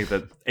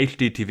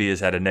HD TV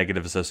has had a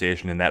negative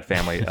association in that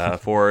family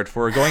for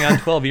going on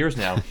 12 years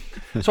now.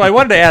 So I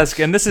wanted to ask,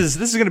 and this is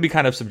going to be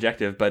kind of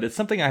subjective, but it's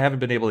something I haven't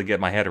been able to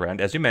get my head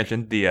around. As you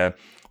mentioned, the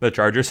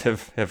Chargers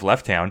have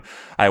left town.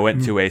 I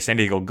went to a San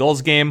Diego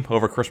Gulls game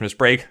over Christmas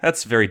break.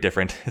 That's very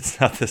different. It's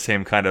not the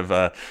same kind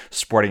of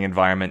sporting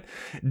environment.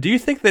 Do you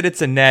think that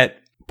it's a net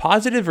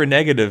positive or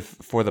negative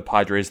for the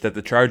Padres that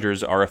the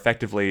Chargers are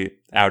effectively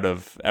out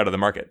of the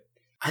market?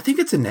 I think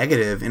it's a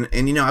negative. And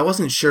I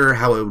wasn't sure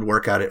how it would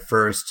work out at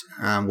first,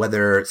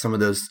 whether some of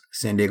those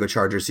San Diego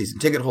Chargers season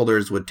ticket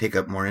holders would take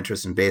up more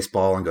interest in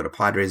baseball and go to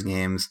Padres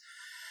games.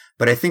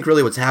 But I think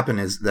really what's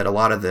happened is that a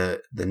lot of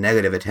the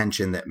negative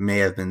attention that may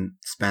have been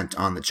spent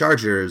on the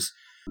Chargers,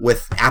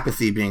 with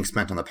apathy being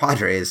spent on the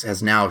Padres,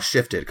 has now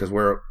shifted, because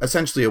we're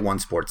essentially a one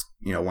sport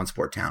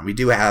town. We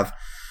do have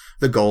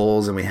the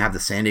Gulls, and we have the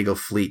San Diego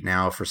Fleet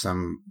now for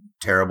some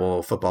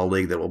terrible football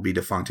league that will be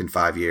defunct in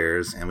 5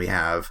 years, and we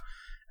have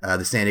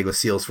the San Diego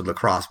Seals for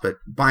lacrosse. But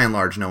by and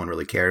large, no one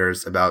really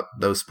cares about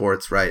those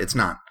sports, right? It's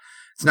not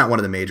one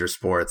of the major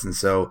sports, and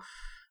so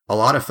a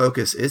lot of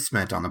focus is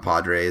spent on the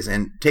Padres.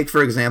 And take,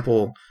 for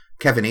example,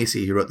 Kevin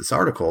Acee, who wrote this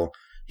article.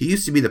 He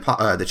used to be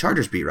the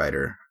Chargers beat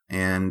writer,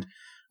 and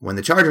when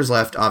the Chargers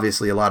left,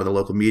 obviously a lot of the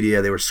local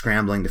media, they were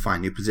scrambling to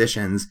find new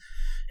positions.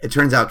 It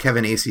turns out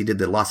Kevin Acee did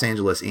the Los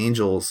Angeles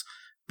Angels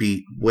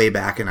beat way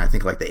back in, I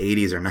think, like the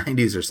 80s or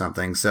 90s or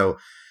something. So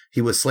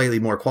he was slightly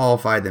more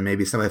qualified than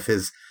maybe some of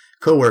his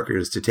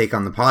coworkers to take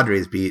on the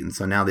Padres beat, and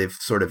so now they've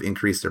sort of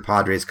increased their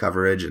Padres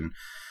coverage, and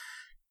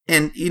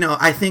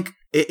I think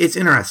it's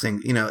interesting.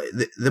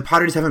 The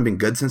Padres haven't been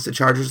good since the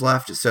Chargers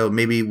left, so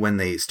maybe when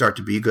they start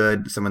to be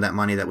good, some of that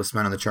money that was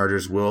spent on the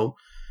Chargers will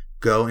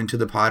go into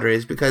the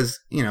Padres, because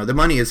the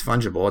money is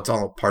fungible. It's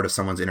all part of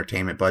someone's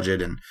entertainment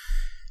budget, and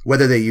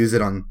whether they use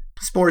it on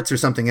sports or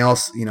something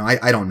else,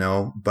 I don't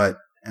know, but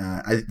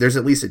there's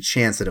at least a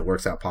chance that it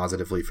works out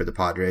positively for the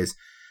Padres.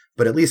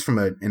 But at least from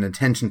an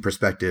attention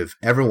perspective,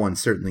 everyone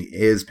certainly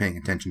is paying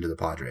attention to the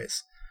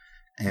Padres.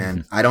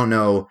 And I don't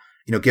know,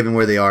 given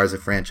where they are as a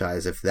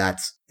franchise, if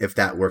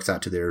that works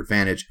out to their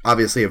advantage.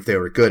 Obviously, if they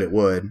were good, it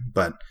would.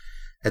 But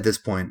at this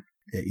point,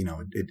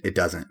 it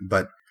doesn't.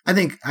 But I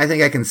think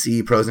I can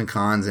see pros and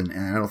cons, and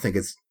I don't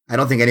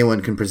think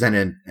anyone can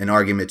present an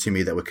argument to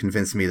me that would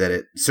convince me that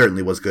it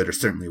certainly was good or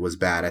certainly was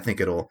bad. I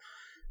think it'll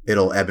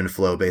ebb and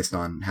flow based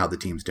on how the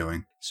team's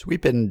doing. So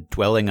we've been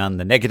dwelling on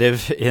the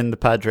negative in the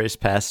Padres'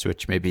 past,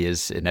 which maybe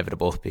is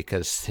inevitable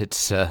because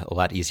it's a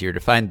lot easier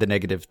to find the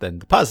negative than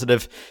the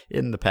positive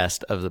in the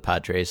past of the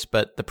Padres.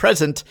 But the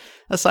present,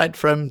 aside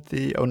from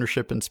the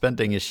ownership and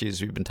spending issues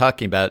we've been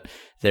talking about,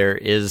 there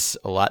is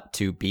a lot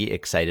to be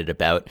excited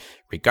about.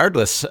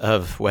 Regardless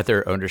of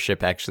whether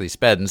ownership actually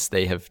spends,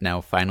 they have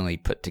now finally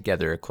put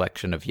together a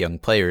collection of young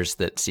players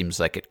that seems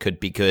like it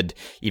could be good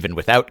even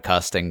without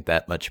costing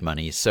that much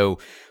money. So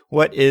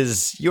what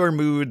is your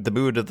mood, the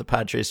mood of the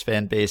Padres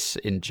fan base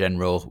in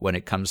general, when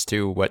it comes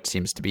to what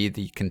seems to be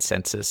the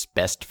consensus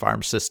best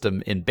farm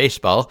system in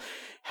baseball?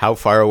 How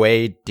far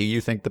away do you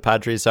think the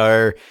Padres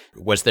are?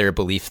 Was there a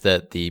belief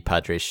that the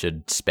Padres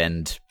should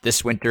spend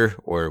this winter,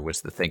 or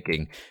was the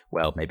thinking,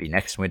 well, maybe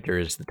next winter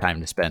is the time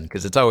to spend?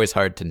 Because it's always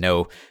hard to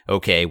know,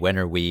 okay, when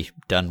are we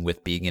done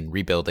with being in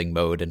rebuilding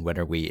mode and when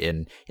are we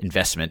in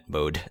investment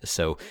mode?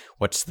 So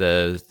what's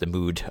the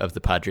mood of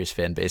the Padres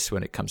fan base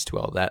when it comes to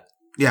all that?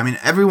 Yeah, I mean,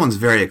 everyone's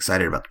very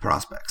excited about the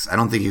prospects. I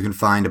don't think you can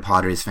find a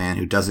Padres fan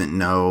who doesn't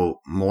know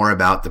more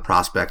about the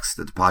prospects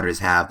that the Padres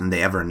have than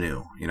they ever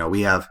knew.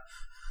 We have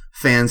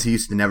fans who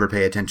used to never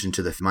pay attention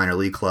to the minor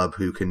league club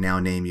who can now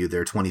name you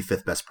their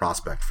 25th best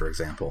prospect, for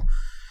example.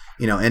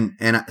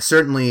 And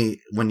certainly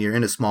when you're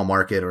in a small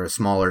market or a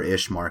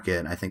smaller-ish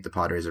market, I think the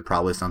Padres are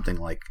probably something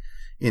like,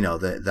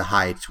 the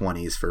high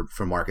 20s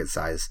for market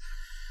size.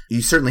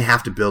 You certainly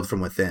have to build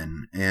from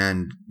within.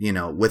 And,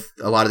 with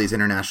a lot of these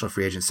international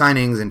free agent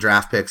signings and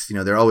draft picks,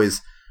 they're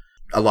always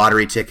a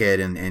lottery ticket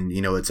and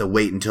it's a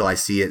wait until I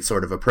see it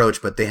sort of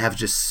approach. But they have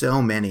just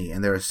so many,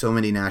 and there are so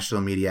many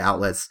national media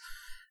outlets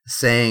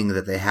saying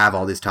that they have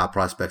all these top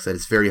prospects that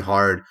it's very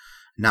hard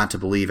not to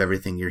believe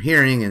everything you're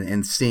hearing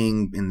and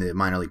seeing in the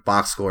minor league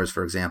box scores,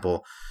 for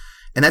example.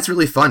 And that's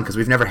really fun because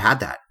we've never had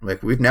that.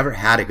 Like, we've never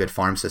had a good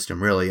farm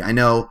system, really. I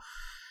know,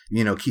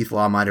 Keith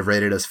Law might have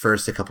rated us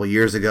first a couple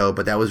years ago,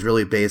 but that was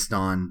really based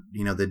on,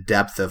 the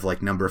depth of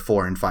like number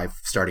 4 and 5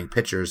 starting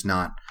pitchers,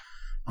 not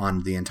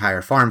on the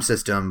entire farm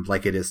system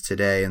like it is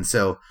today. And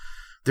so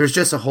there's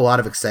just a whole lot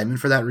of excitement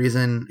for that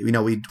reason.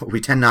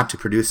 We tend not to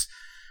produce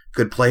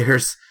good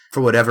players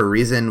for whatever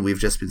reason. We've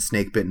just been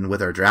snake bitten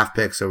with our draft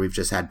picks, or we've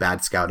just had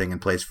bad scouting in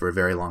place for a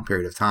very long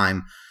period of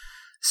time.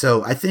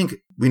 So I think,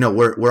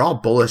 we're all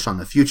bullish on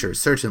the future,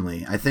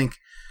 certainly. I think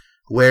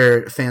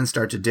where fans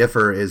start to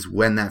differ is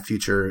when that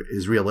future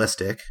is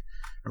realistic,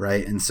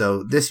 right? And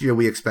so this year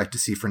we expect to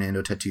see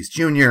Fernando Tatis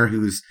Jr.,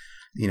 who's,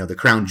 the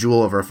crown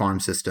jewel of our farm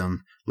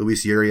system.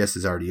 Luis Urias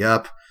is already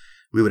up.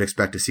 We would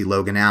expect to see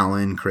Logan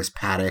Allen, Chris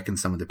Paddock, and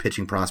some of the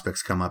pitching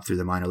prospects come up through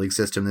the minor league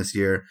system this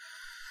year.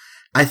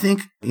 I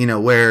think,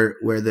 where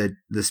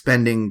the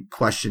spending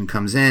question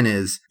comes in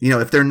is,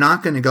 if they're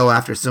not going to go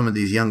after some of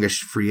these youngish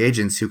free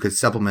agents who could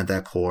supplement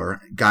that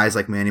core, guys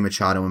like Manny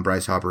Machado and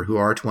Bryce Harper, who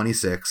are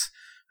 26,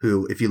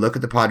 who, if you look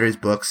at the Padres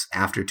books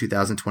after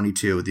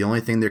 2022, the only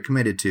thing they're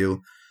committed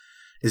to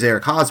is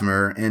Eric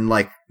Hosmer. And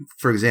like,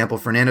 for example,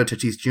 Fernando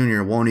Tatis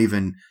Jr. won't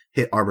even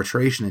hit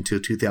arbitration until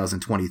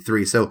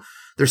 2023. So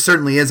there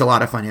certainly is a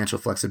lot of financial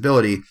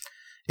flexibility.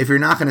 If you're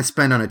not going to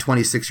spend on a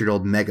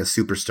 26-year-old mega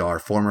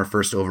superstar, former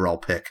first overall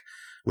pick,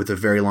 with a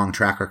very long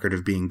track record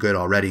of being good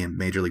already in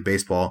Major League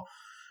Baseball,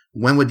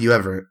 when would you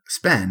ever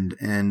spend?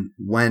 And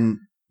when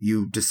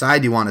you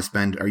decide you want to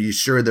spend, are you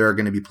sure there are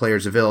going to be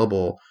players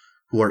available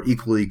who are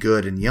equally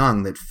good and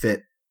young that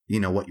fit,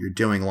 what you're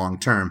doing long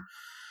term?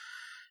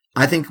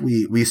 I think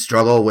we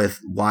struggle with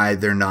why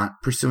they're not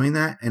pursuing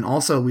that. And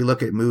also we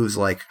look at moves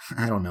like,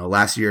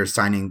 last year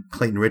signing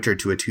Clayton Richard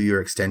to a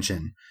 2-year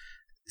extension,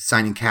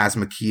 signing Kaz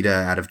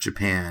Makita out of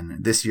Japan,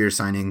 this year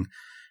signing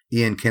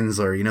Ian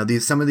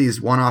Kinsler. Some of these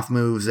one-off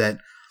moves that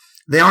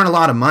they aren't a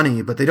lot of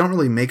money, but they don't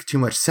really make too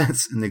much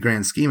sense in the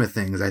grand scheme of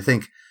things. I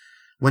think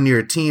when you're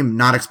a team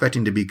not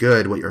expecting to be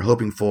good, what you're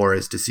hoping for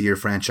is to see your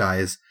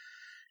franchise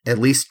at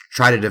least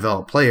try to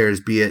develop players,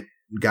 be it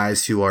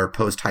guys who are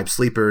post-hype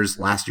sleepers.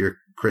 Last year,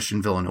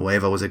 Christian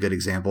Villanueva was a good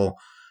example.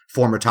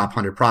 Former top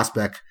 100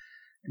 prospect,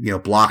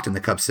 blocked in the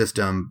Cubs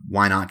system.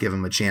 Why not give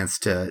him a chance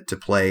to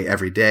play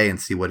every day and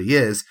see what he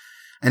is?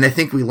 And I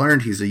think we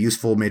learned he's a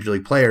useful major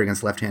league player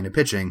against left-handed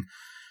pitching.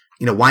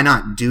 why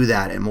not do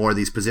that at more of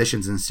these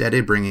positions instead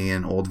of bringing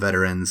in old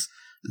veterans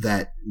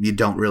that you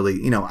don't really,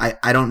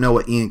 I don't know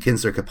what Ian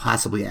Kinsler could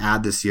possibly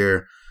add this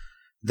year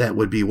that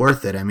would be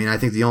worth it. I mean, I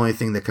think the only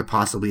thing that could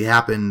possibly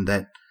happen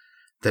that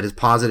is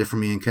positive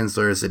for Ian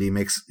Kinsler is that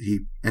he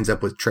ends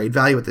up with trade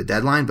value at the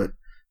deadline, but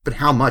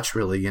how much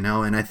really, and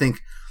I think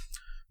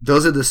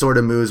those are the sort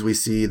of moves we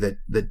see that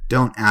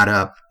don't add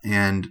up,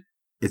 and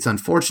it's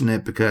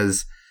unfortunate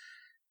because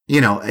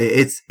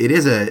it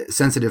is a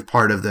sensitive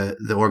part of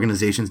the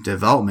organization's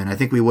development. I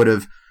think we would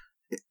have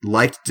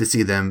liked to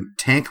see them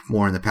tank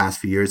more in the past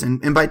few years,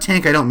 and by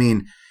tank I don't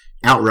mean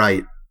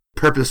outright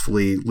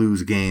purposefully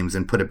lose games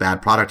and put a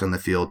bad product on the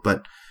field,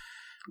 but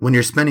when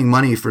you're spending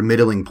money for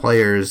middling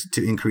players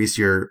to increase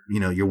your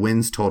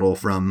wins total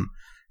from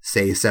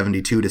say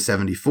 72 to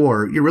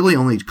 74, you're really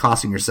only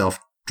costing yourself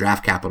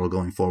draft capital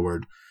going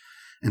forward.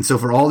 And so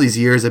for all these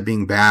years of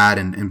being bad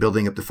and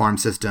building up the farm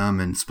system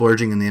and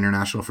splurging in the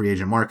international free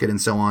agent market and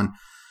so on,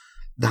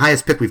 the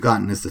highest pick we've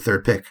gotten is the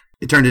third pick.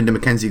 It turned into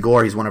Mackenzie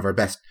Gore. He's one of our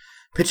best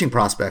pitching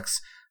prospects.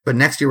 But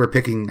next year we're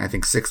picking, I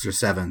think, 6th or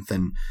 7th.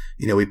 And,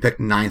 we picked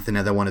 9th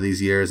another one of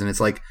these years. And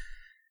it's like,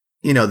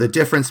 the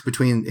difference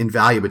in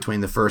value between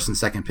the first and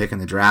second pick in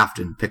the draft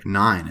and pick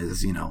 9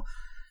 is,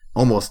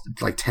 almost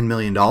like $10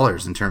 million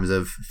in terms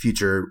of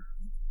future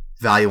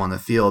value on the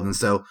field. And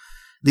so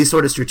these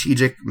sort of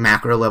strategic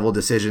macro level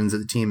decisions that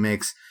the team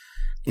makes,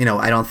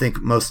 I don't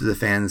think most of the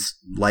fans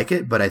like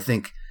it, but I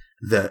think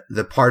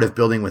the part of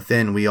building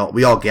within, we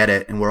all get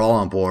it and we're all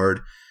on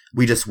board.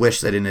 We just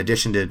wish that in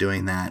addition to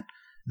doing that,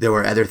 there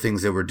were other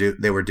things that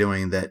they were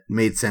doing that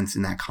made sense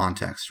in that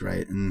context,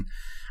 right? And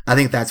I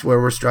think that's where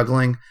we're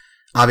struggling.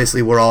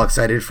 Obviously, we're all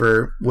excited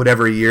for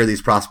whatever year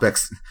these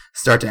prospects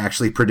start to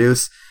actually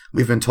produce.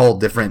 We've been told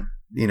different,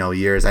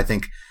 years. I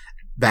think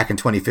back in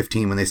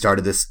 2015 when they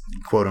started this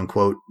quote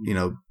unquote,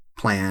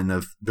 plan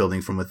of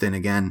building from within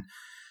again,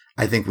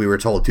 I think we were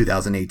told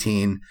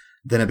 2018,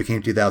 then it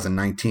became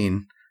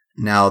 2019.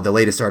 Now the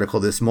latest article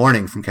this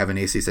morning from Kevin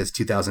Acee says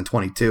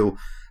 2022.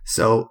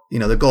 So,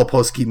 the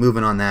goalposts keep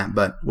moving on that,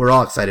 but we're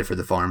all excited for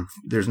the farm.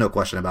 There's no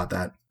question about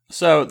that.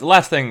 So the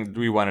last thing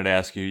we wanted to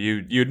ask you,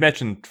 you had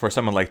mentioned for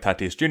someone like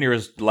Tatis Jr.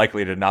 is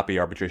likely to not be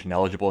arbitration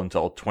eligible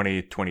until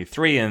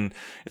 2023, and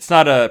it's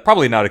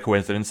probably not a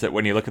coincidence that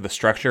when you look at the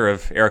structure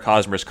of Eric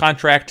Hosmer's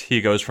contract, he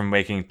goes from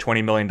making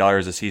 $20 million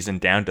a season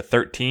down to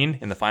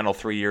 $13 in the final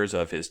 3 years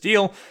of his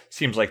deal.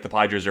 Seems like the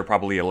Padres are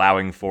probably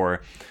allowing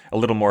for a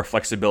little more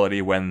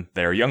flexibility when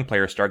their young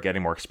players start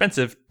getting more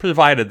expensive,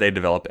 provided they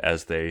develop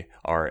as they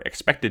are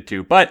expected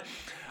to. But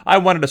I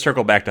wanted to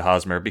circle back to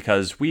Hosmer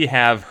because we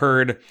have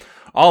heard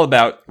all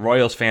about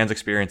Royals fans'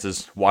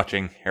 experiences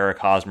watching Eric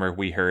Hosmer.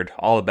 We heard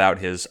all about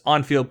his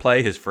on-field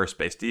play, his first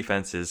base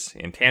defense, his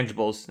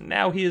intangibles.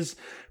 Now he has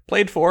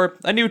played for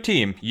a new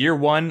team. Year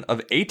 1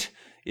 of 8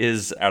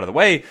 is out of the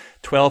way.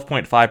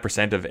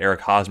 12.5% of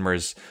Eric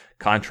Hosmer's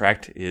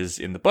contract is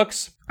in the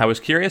books. I was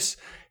curious,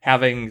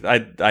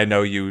 I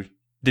know you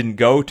didn't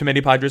go to many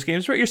Padres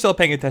games, but you're still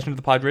paying attention to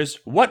the Padres.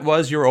 What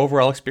was your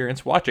overall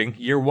experience watching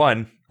year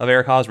 1 of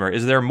Eric Hosmer?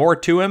 Is there more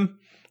to him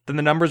than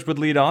the numbers would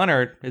lead on,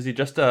 or is he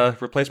just a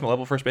replacement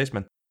level first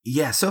baseman?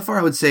 Yeah, so far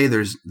I would say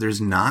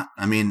there's not.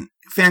 I mean,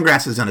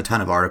 Fangraphs has done a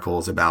ton of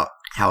articles about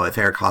how if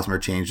Eric Hosmer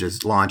changed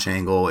his launch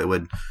angle, it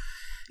would,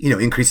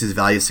 increase his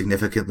value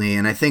significantly.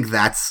 And I think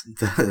that's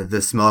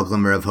the small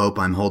glimmer of hope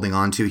I'm holding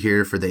on to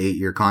here for the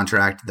 8-year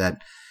contract,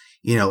 that,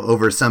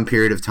 over some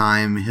period of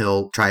time,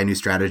 he'll try a new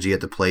strategy at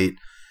the plate,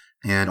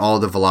 and all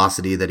the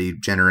velocity that he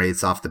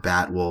generates off the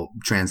bat will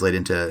translate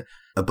into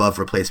above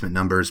replacement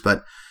numbers.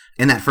 But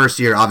in that first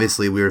year,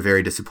 obviously, we were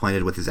very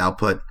disappointed with his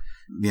output.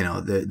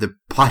 The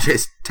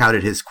Padres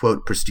touted his,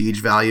 quote,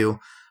 prestige value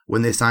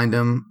when they signed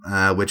him,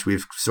 which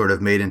we've sort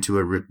of made into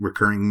a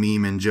recurring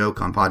meme and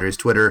joke on Padres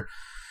Twitter.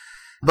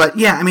 But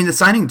yeah, I mean, the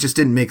signing just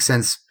didn't make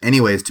sense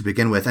anyways to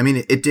begin with. I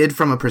mean, it did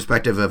from a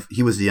perspective of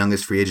he was the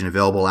youngest free agent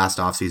available last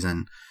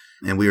offseason,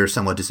 and we were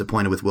somewhat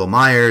disappointed with Will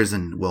Myers,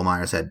 and Will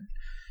Myers had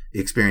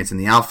experience in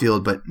the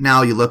outfield. But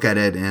now you look at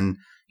it and,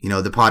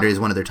 the Padres,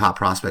 one of their top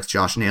prospects,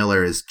 Josh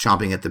Naylor, is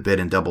chomping at the bit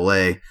in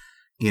Double-A.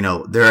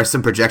 There are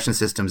some projection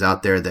systems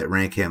out there that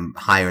rank him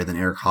higher than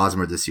Eric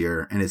Hosmer this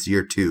year, and it's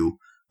year 2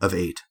 of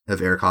 8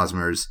 of Eric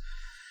Hosmer's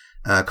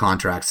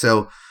contract.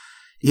 So,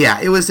 yeah,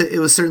 it was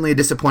certainly a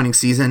disappointing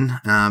season,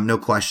 no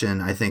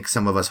question. I think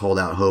some of us hold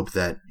out hope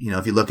that,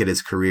 if you look at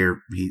his career,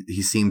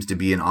 he seems to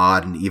be an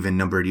odd and even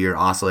numbered year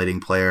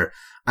oscillating player.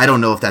 I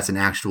don't know if that's an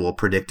actual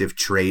predictive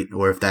trait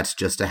or if that's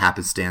just a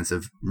happenstance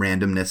of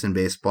randomness in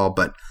baseball,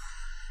 but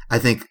I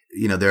think,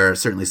 there are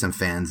certainly some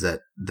fans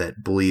that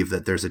believe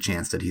that there's a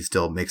chance that he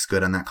still makes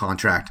good on that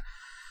contract.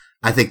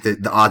 I think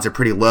that the odds are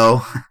pretty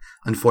low,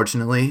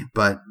 unfortunately.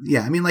 But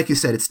yeah, I mean, like you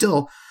said, it's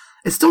still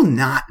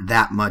not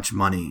that much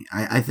money.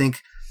 I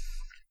think,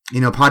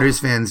 Padres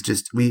fans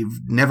we've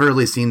never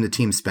really seen the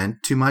team spend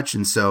too much.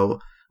 And so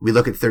we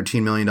look at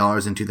 $13 million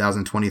in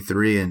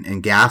 2023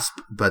 and gasp,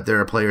 but there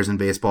are players in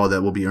baseball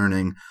that will be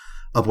earning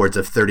upwards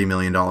of $30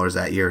 million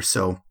that year.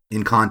 So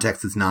in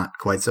context, it's not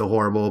quite so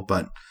horrible,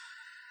 but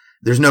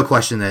there's no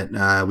question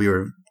that we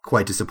were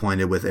quite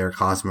disappointed with Eric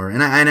Hosmer,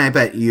 and I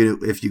bet you,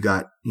 if you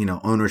got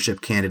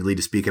ownership candidly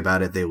to speak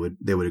about it, they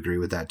would agree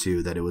with that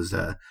too. That it was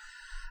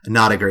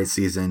not a great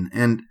season,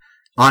 and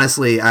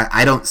honestly,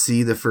 I don't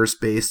see the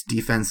first base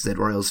defense that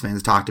Orioles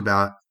fans talked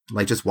about.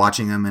 Like, just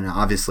watching them, and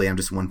obviously I'm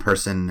just one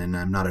person, and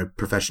I'm not a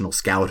professional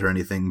scout or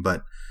anything,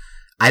 but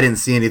I didn't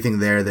see anything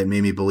there that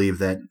made me believe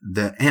that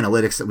the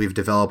analytics that we've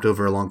developed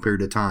over a long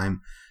period of time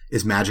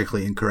is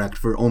magically incorrect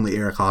for only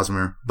Eric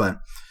Hosmer.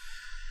 But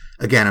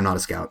again, I'm not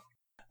a scout.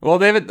 Well,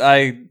 David,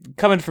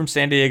 coming from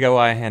San Diego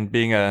and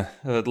being a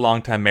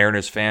longtime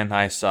Mariners fan,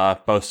 I saw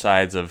both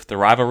sides of the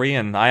rivalry,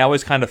 and I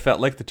always kind of felt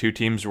like the two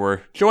teams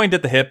were joined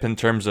at the hip in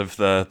terms of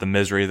the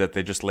misery that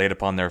they just laid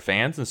upon their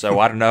fans. And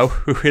so I don't know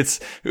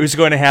who's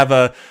going to have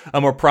a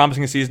more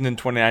promising season in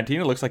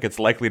 2019. It looks like it's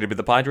likely to be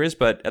the Padres,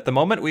 but at the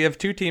moment we have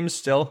two teams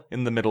still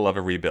in the middle of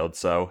a rebuild.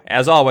 So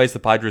as always, the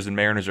Padres and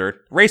Mariners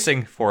are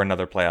racing for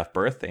another playoff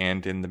berth.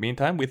 And in the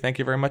meantime, we thank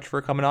you very much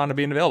for coming on and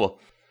being available.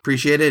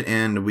 Appreciate it,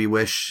 and we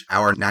wish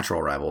our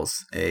natural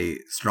rivals a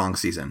strong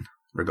season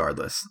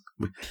regardless.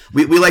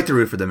 We like to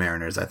root for the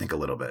Mariners, I think, a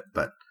little bit,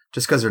 but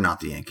just because they're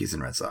not the Yankees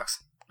and Red Sox.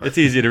 It's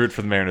easy to root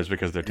for the Mariners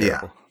because they're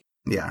terrible.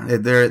 Yeah,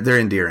 they're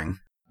endearing.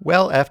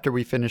 Well, after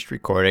we finished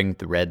recording,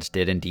 the Reds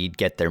did indeed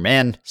get their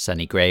man.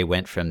 Sonny Gray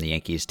went from the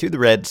Yankees to the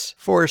Reds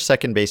for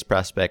second base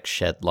prospect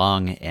Shed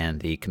Long and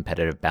the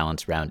competitive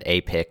balance round A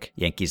pick.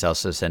 Yankees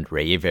also sent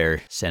Reiver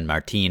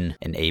Sanmartin,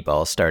 an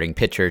A-ball starting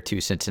pitcher, to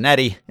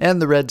Cincinnati,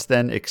 and the Reds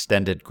then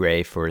extended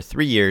Gray for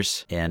 3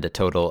 years and a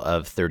total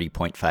of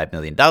 $30.5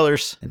 million,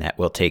 and that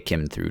will take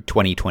him through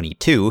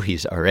 2022.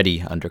 He's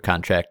already under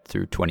contract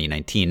through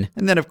 2019.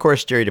 And then, of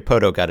course, Jerry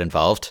Dipoto got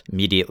involved,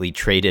 immediately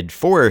traded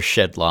for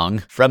Shed Long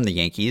from the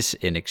Yankees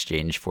in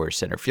exchange for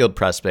center field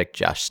prospect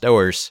Josh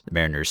Stowers, the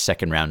Mariners'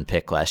 second-round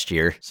pick last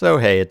year. So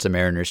hey, it's a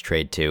Mariners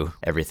trade too.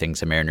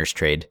 Everything's a Mariners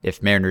trade.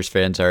 If Mariners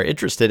fans are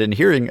interested in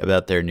hearing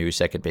about their new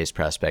second base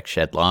prospect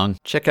Shed Long,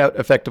 check out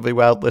Effectively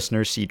Wild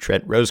listeners see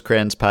Trent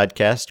Rosecrans'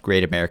 podcast,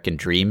 Great American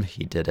Dream.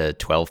 He did a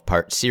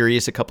 12-part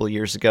series a couple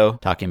years ago,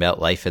 talking about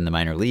life in the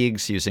minor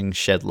leagues using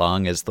Shed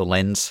Long as the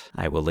lens.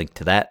 I will link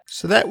to that.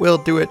 So that will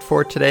do it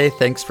for today.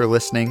 Thanks for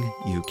listening.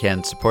 You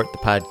can support the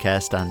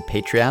podcast on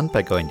Patreon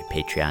by going to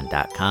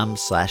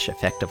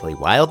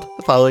patreon.com/effectivelywild.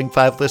 The following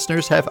 5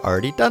 listeners have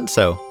already done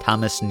so: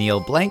 Thomas Neil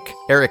Blank,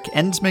 Eric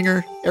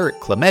Ensminger, Eric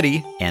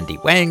Clemetti, Andy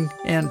Wang,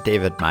 and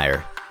David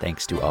Meyer.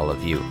 Thanks to all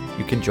of you.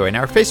 You can join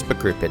our Facebook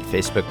group at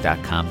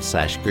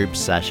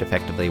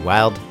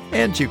facebook.com/groups/effectivelywild,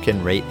 and you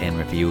can rate and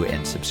review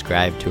and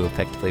subscribe to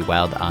Effectively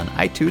Wild on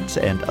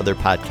iTunes and other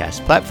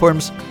podcast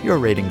platforms. Your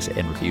ratings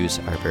and reviews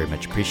are very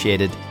much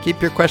appreciated.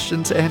 Keep your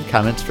questions and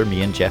comments for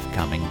me and Jeff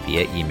coming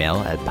via email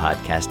at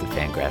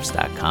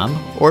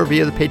podcast@fangraphs.com or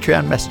via the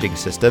Patreon messaging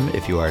system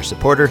if you are a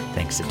supporter.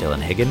 Thanks to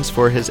Dylan Higgins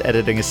for his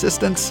editing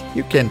assistance.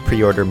 You can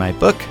pre-order my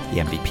book,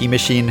 The MVP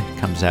Machine. It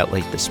comes out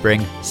late this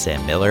spring.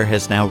 Sam Miller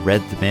has now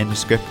read the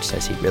manuscript,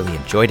 says he really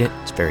enjoyed it.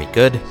 It's very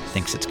good.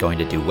 Thinks it's going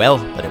to do well,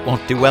 but it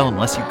won't do well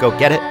unless you go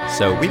get it.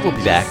 So we will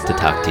be back to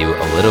talk to you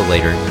a little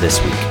later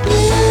this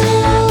week.